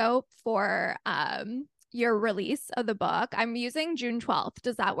horoscope for your release of the book. I'm using June 12th.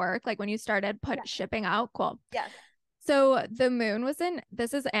 Does that work? Like when you started shipping out? Cool. Yes. So the moon was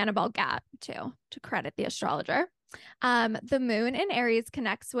this is Annabelle Gatt too, to credit the astrologer. The moon in Aries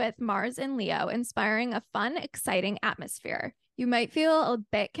connects with Mars in Leo, inspiring a fun, exciting atmosphere. You might feel a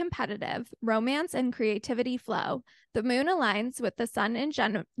bit competitive, romance and creativity flow. The moon aligns with the sun in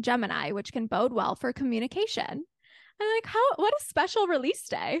Gemini, which can bode well for communication. I'm like, what a special release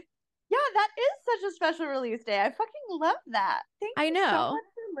day. Yeah, that is such a special release day. I fucking love that. Thank you so much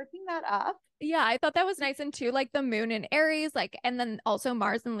for looking that up. Yeah, I thought that was nice. And too, like the moon in Aries, and then also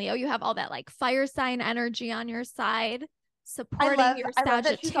Mars and Leo, you have all that fire sign energy on your side, supporting your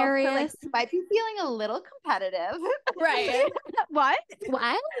Sagittarius. You might be feeling a little competitive. Right. What?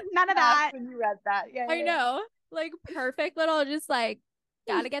 None of that. When you read that. Yeah. I know. Perfect little, just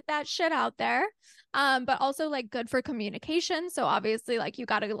gotta get that shit out there. But also good for communication. So obviously you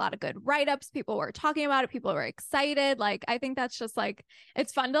got a lot of good write-ups. People were talking about it. People were excited. I think that's just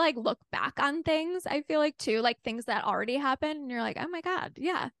it's fun to look back on things. I feel too, things that already happened. And you're like, oh my God.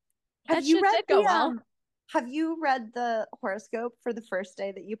 Yeah. Have you read Have you read the horoscope for the first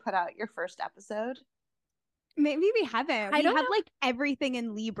day that you put out your first episode? Maybe we haven't. We have everything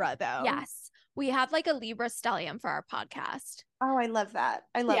in Libra though. Yes. We have a Libra stellium for our podcast. Oh, I love that.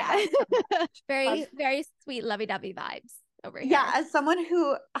 I love that. Very, very sweet lovey-dovey vibes over here. Yeah, as someone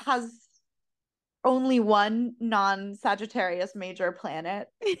who has only one non-Sagittarius major planet,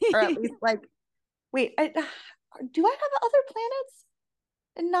 or at least wait, do I have other planets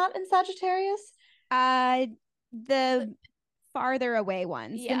and not in Sagittarius? The farther away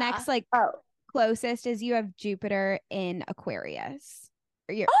ones. Yeah. The next closest is you have Jupiter in Aquarius.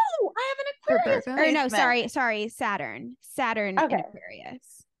 I have an Aquarius. Or no, sorry, Saturn. Saturn in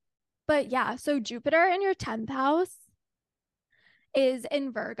Aquarius. But yeah, so Jupiter in your 10th house is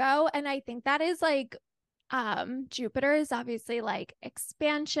in Virgo, and I think that is Jupiter is obviously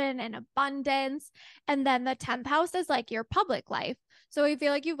expansion and abundance, and then the 10th house is your public life. So I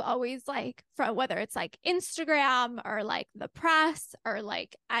feel you've always from whether it's Instagram or the press or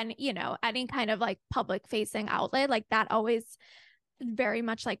any kind of public facing outlet, that always very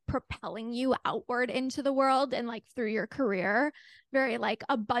much propelling you outward into the world and through your career, very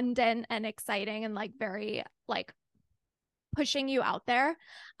abundant and exciting and very pushing you out there.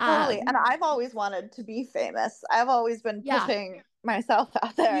 Totally. And I've always wanted to be famous. I've always been pushing myself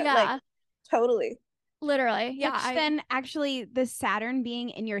out there. Yeah. Totally. Literally. Yeah. Which then actually the Saturn being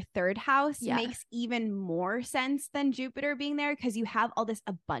in your 3rd house makes even more sense than Jupiter being there, because you have all this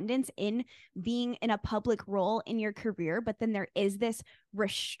abundance in being in a public role in your career. But then there is this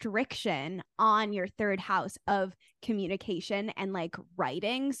restriction on your 3rd house of communication and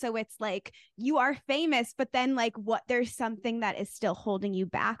writing. So it's you are famous, but then there's something that is still holding you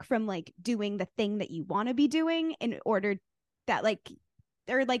back from doing the thing that you want to be doing in order that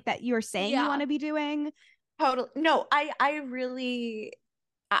or that you're saying you want to be doing. Totally. No, I really,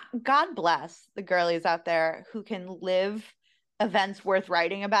 God bless the girlies out there who can live events worth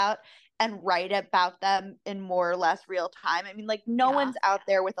writing about and write about them in more or less real time. I mean, no one's out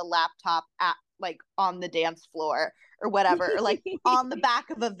there with a laptop at like on the dance floor or whatever, or like on the back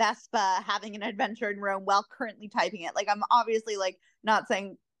of a Vespa having an adventure in Rome while currently typing it. Like, I'm obviously like not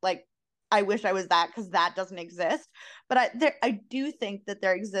saying like I wish I was that, because that doesn't exist. But I do think that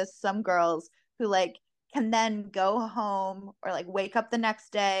there exists some girls who like can then go home or like wake up the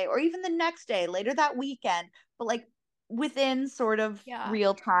next day or even the next day, later that weekend, but like within sort of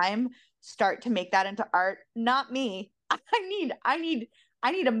real time start to make that into art. Not me. I need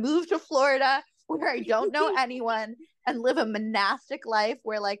to move to Florida where I don't know anyone and live a monastic life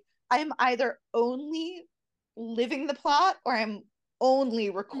where like I'm either only living the plot or I'm only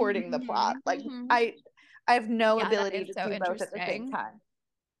recording the plot. Like I have no ability to do both at the same time.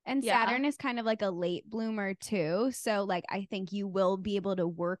 And Saturn is kind of like a late bloomer too. So like I think you will be able to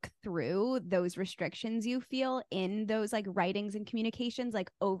work through those restrictions you feel in those like writings and communications like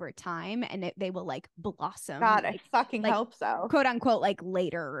over time, and they will like blossom. God, like, I fucking like, hope so. Quote unquote, like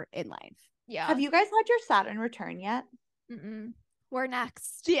later in life. Yeah. Have you guys had your Saturn return yet? We're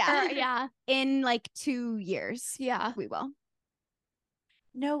next. Yeah. In like 2 years. Yeah. We will.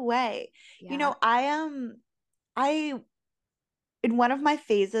 No way. Yeah. You know, I in one of my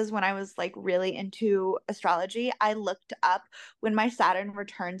phases when I was like really into astrology, I looked up when my Saturn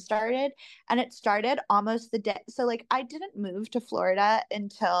return started, and it started almost the day. So like I didn't move to Florida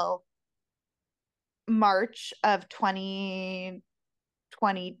until March of 2022.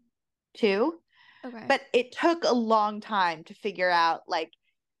 Okay. But it took a long time to figure out like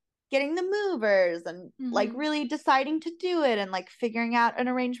getting the movers and like really deciding to do it, and like figuring out an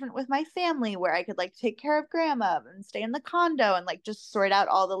arrangement with my family where I could like take care of grandma and stay in the condo and like just sort out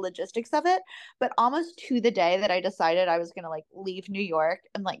all the logistics of it. But almost to the day that I decided I was going to like leave New York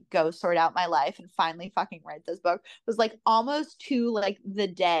and like go sort out my life and finally fucking write this book was like almost to like the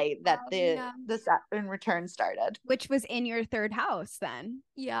day that the Saturn return started, which was in your third house then.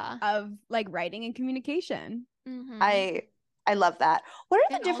 Yeah. Of like writing and communication. I love that. What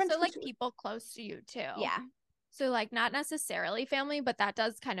are the differences? Also, like people close to you too. Yeah. So like not necessarily family, but that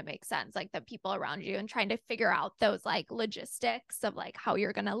does kind of make sense. Like the people around you and trying to figure out those like logistics of like how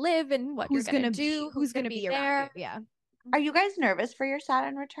you're gonna live and what you're gonna do, who's gonna be there. Around you. Yeah. Are you guys nervous for your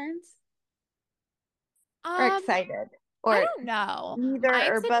Saturn returns? Or excited? Or I don't know.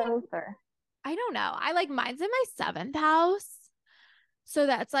 Neither or both, or I don't know. I like mine's in my 7th house. So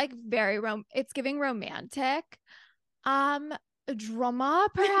that's like very it's giving romantic. Drama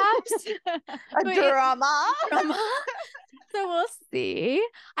perhaps. Drama. So we'll see.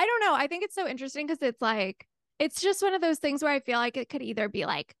 I don't know. I think it's so interesting because it's like it's just one of those things where I feel like it could either be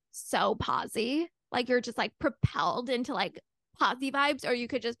like so posy, like you're just like propelled into like posy vibes, or you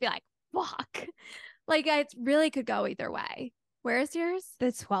could just be like fuck. Like it really could go either way. Where is yours? The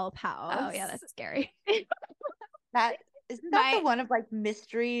 12th house. Oh yeah, that's scary. That isn't that the one of like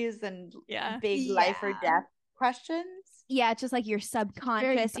mysteries and big life or death questions? Yeah, it's just like your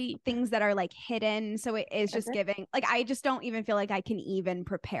subconscious things that are like hidden. So it is just giving like I just don't even feel like I can even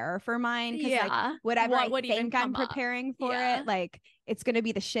prepare for mine, because like whatever I think I'm preparing for it, like it's gonna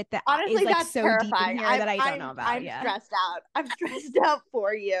be the shit that honestly is like that's so terrifying. deep in here that I don't know about. I'm stressed out. I'm stressed out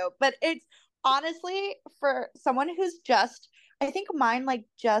for you. But it's honestly for someone who's just, I think mine like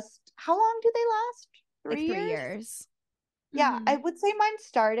just, how long do they last? 3 like 3 years? years. Yeah, I would say mine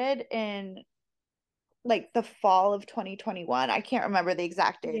started in like the fall of 2021. I can't remember the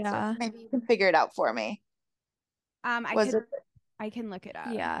exact date. So maybe you can figure it out for me. I can look it up.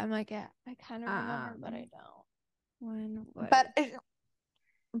 Yeah, I'm like I kind of remember, but I don't.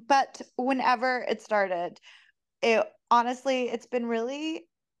 But whenever it started, it's been really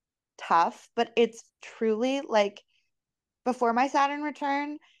tough, but it's truly like before my Saturn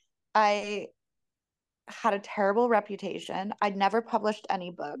return, I had a terrible reputation. I'd never published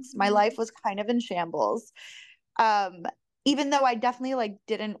any books. My life was kind of in shambles. Even though I definitely like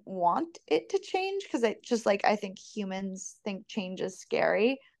didn't want it to change, because it just like I think humans think change is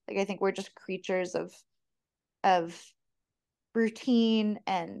scary. Like I think we're just creatures of routine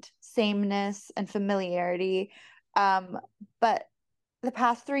and sameness and familiarity. But the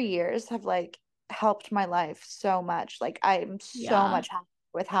past 3 years have like helped my life so much. Like I'm so much happier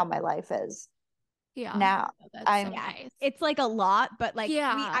with how my life is. Now it's like a lot, but like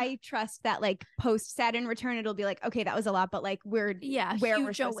I trust that like post Saturn return it'll be like, okay, that was a lot, but like we're where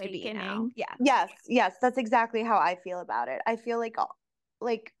we're supposed to be now. Yes, that's exactly how I feel about it. I feel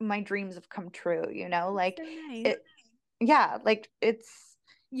like my dreams have come true, you know, like so nice. Like it's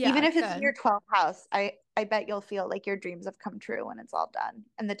even if it's in your 12th house, I bet you'll feel like your dreams have come true when it's all done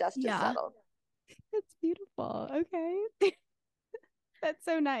and the dust is settled. That's beautiful. Okay. That's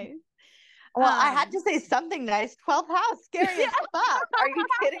so nice. Well, I had to say something nice. 12th house, scary as fuck. Are you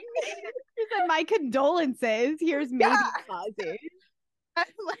kidding me? She said, my condolences. Here's maybe Fozzie. I'm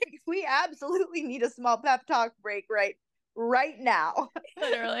like, we absolutely need a small pep talk break right now.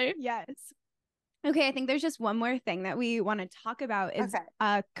 Literally. Yes. Okay, I think there's just one more thing that we want to talk about is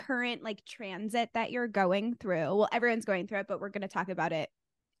a current like transit that you're going through. Well, everyone's going through it, but we're going to talk about it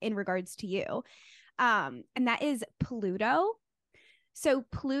in regards to you. And that is Pluto. So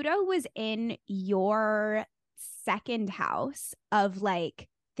Pluto was in your second house of like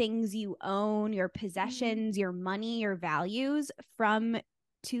things you own, your possessions, your money, your values from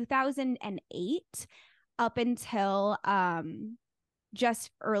 2008 up until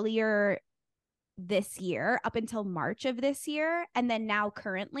just earlier this year, up until March of this year. And then now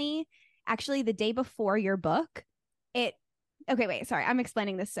currently, actually the day before your book, I'm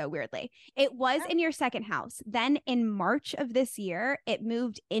explaining this so weirdly. It was in your second house. Then in March of this year, it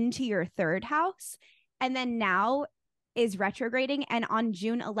moved into your third house. And then now is retrograding. And on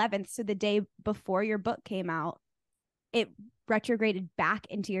June 11th, so the day before your book came out, it retrograded back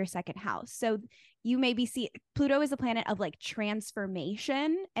into your second house. So you maybe see Pluto is a planet of like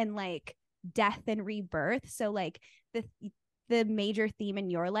transformation and like death and rebirth. So like the major theme in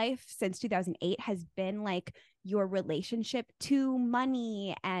your life since 2008 has been like your relationship to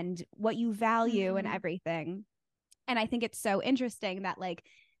money and what you value and everything. And I think it's so interesting that like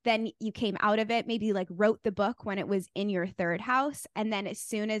then you came out of it, maybe like wrote the book when it was in your third house. And then as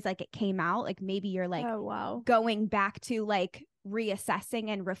soon as like it came out, like maybe you're like going back to like reassessing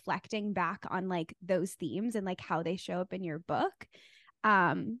and reflecting back on like those themes and like how they show up in your book.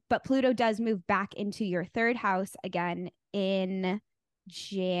 But Pluto does move back into your third house again in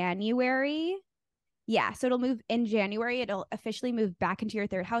January. Yeah, so it'll move in January. It'll officially move back into your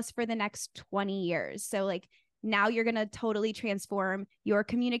third house for the next 20 years. So like now you're going to totally transform your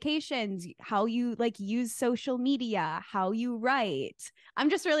communications, how you like use social media, how you write. I'm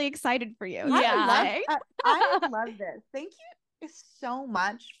just really excited for you. I love this. Thank you so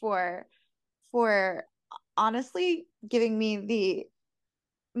much for honestly giving me the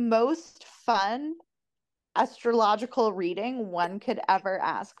most fun astrological reading one could ever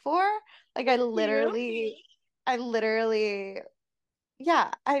ask for. Like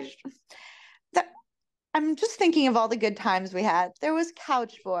I'm just thinking of all the good times we had. There was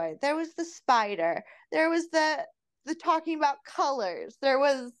Couch Boy, there was the spider, there was the talking about colors,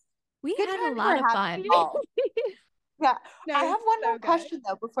 we had a lot of fun. Yeah. I have one more question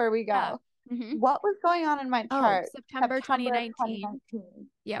though before we go. Yeah. What was going on in my chart? September 2019.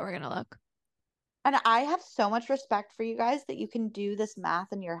 Yeah, we're gonna look. And I have so much respect for you guys that you can do this math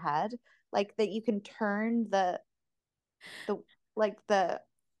in your head, like that you can turn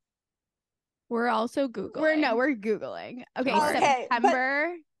We're also Googling. We're Googling. Okay,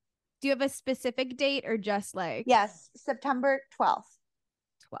 September. Do you have a specific date or just like? Yes, September 12th.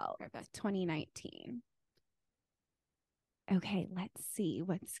 2019. Okay, let's see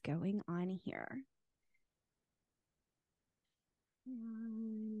what's going on here.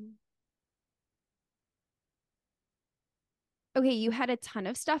 Okay, you had a ton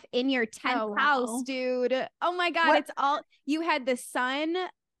of stuff in your 10th house, dude. Oh my God, it's all you had the sun,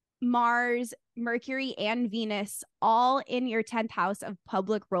 Mars, Mercury, and Venus all in your 10th house of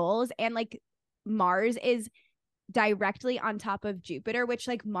public roles. And like Mars is directly on top of Jupiter, which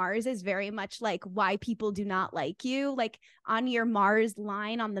like Mars is very much like why people do not like you. Like on your Mars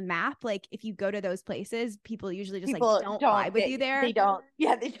line on the map, like if you go to those places, people usually just don't vibe with you there. They don't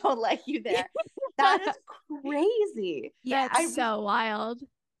like you there. That is crazy. Yeah, it's so wild.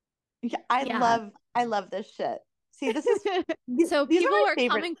 Yeah, I love this shit. See, this is so these people were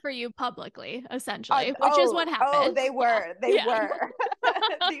favorite. Coming for you publicly, essentially, which is what happened. Oh, they were. They were.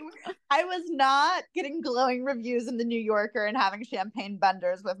 I was not getting glowing reviews in the New Yorker and having champagne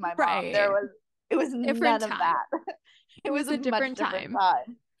benders with my mom. It was none of that. It was a different time.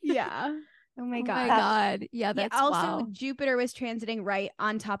 Yeah. Oh my God. Oh my God. Yeah, that's also Jupiter was transiting right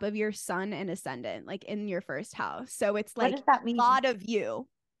on top of your sun and ascendant, like in your first house. So it's like what does that mean? A lot of you.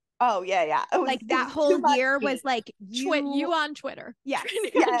 Oh yeah. Like that whole year was like you on Twitter. Yeah.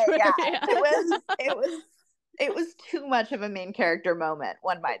 Yeah. It was too much of a main character moment,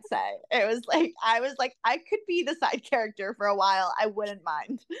 one might say. It was like I could be the side character for a while. I wouldn't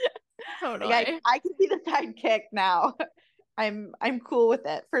mind. Totally. Like, I could be the sidekick now. I'm cool with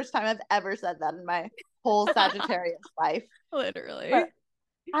it. First time I've ever said that in my whole Sagittarius life. Literally. But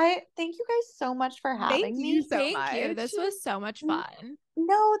I thank you guys so much for having me. Thank you. This was so much fun.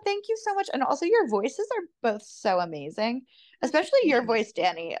 No, thank you so much. And also your voices are both so amazing. Especially your voice,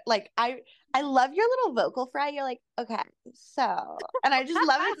 Danny. Like I love your little vocal fry. You're like, okay, so, and I just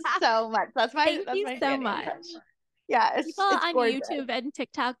love it so much. That's my Thank that's you my so Danny much. impression. Yeah, People it's on gorgeous. YouTube and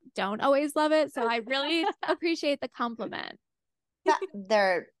TikTok don't always love it, so I really appreciate the compliment.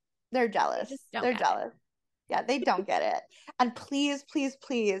 They're jealous. just don't They're get jealous. Yeah, they don't get it. And please, please,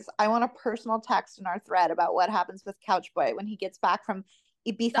 please, I want a personal text in our thread about what happens with Couch Boy when he gets back from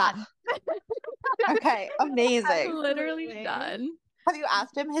Ibiza. Done. Okay, amazing. Literally done. Have you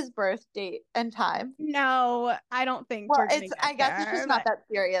asked him his birth date and time? No, I don't think Well, we're gonna it's get I guess it's there, just not but that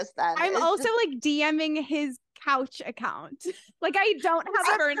serious then. I'm It's also just- like DMing his couch account. Like I don't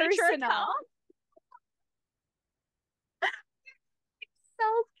have a furniture personal. account?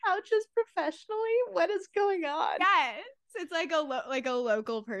 sells couches professionally. What is going on? Yes, it's like a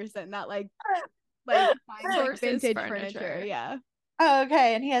local person that like finds like Sources vintage furniture. furniture. Yeah. Oh,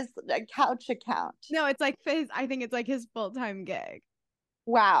 okay, and he has a couch account. No, it's like I think it's like his full-time gig.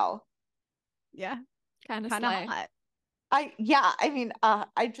 Wow. Yeah. Kind of Kind of slay. hot. I mean,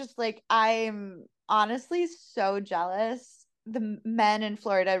 I just like I'm honestly so jealous. The men in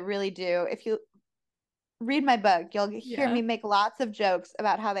Florida really do. If you read my book, you'll hear Yeah. me make lots of jokes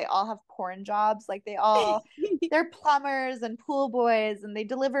about how they all have porn jobs. Like they're plumbers and pool boys, and they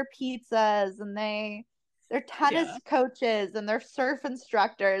deliver pizzas, and they're tennis coaches, and they're surf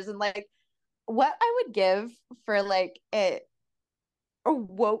instructors, and like what I would give for like a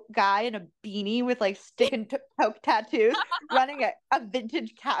woke guy in a beanie with like stick and poke tattoos running a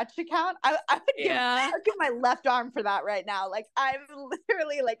vintage couch account. I would give my left arm for that right now. Like I'm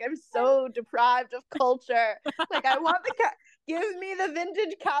literally like I'm so deprived of culture. Like I want give me the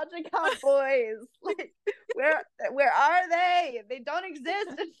vintage couch account boys. Like where are they? They don't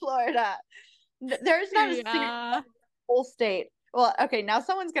exist in Florida. There's not a single whole state. Well, okay, now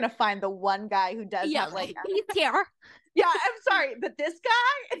someone's gonna find the one guy who does have like he's here. Yeah, I'm sorry, but this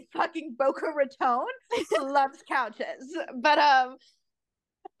guy in fucking Boca Raton loves couches. But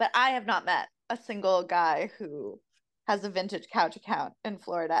I have not met a single guy who has a vintage couch account in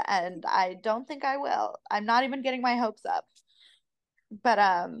Florida, and I don't think I will. I'm not even getting my hopes up. But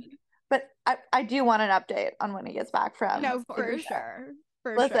I do want an update on when he gets back from. No, for sure.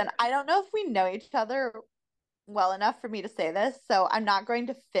 Listen, I don't know if we know each other well enough for me to say this, so I'm not going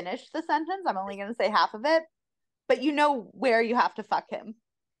to finish the sentence. I'm only going to say half of it. But you know where you have to fuck him.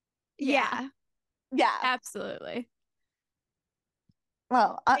 Yeah. Yeah. Absolutely.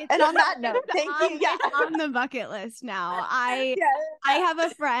 Well, and on that note, thank you. Yeah. It's on the bucket list now. I have a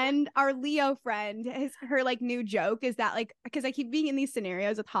friend, our Leo friend, her like new joke is that like, because I keep being in these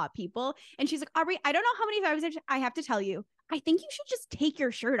scenarios with hot people, and she's like, Aubrey, I don't know how many times I have to tell you, I think you should just take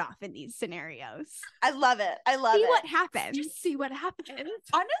your shirt off in these scenarios. I love it. See what happens. Just see what happens.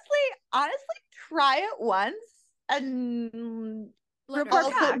 Honestly, try it once and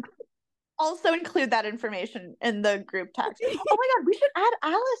also include that information in the group text. Oh my god, we should add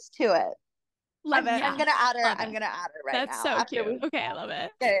Alice to it. Love it. I'm gonna add her. Love I'm it. gonna add her right That's now. so cute. Okay, I love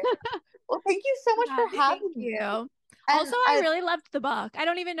it. Okay. Well, thank you so much for having me. Also, I really loved the book. I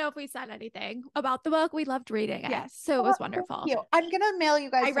don't even know if we said anything about the book. We loved reading it. Yes. So it was wonderful. Thank you. I'm gonna mail you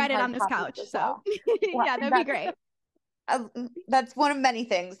guys. I read it on this couch, so yeah, that'd be great. That's one of many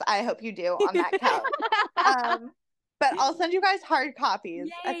things I hope you do on that couch. But I'll send you guys hard copies.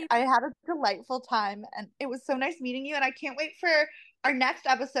 I had a delightful time, and it was so nice meeting you, and I can't wait for our next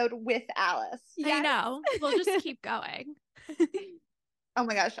episode with Alice. I know. We'll just keep going. Oh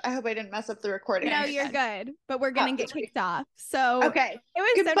my gosh, I hope I didn't mess up the recording. No, you're good, but we're gonna get kicked off. So okay, it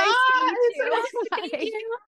was goodbye. so nice to meet you. Thank you.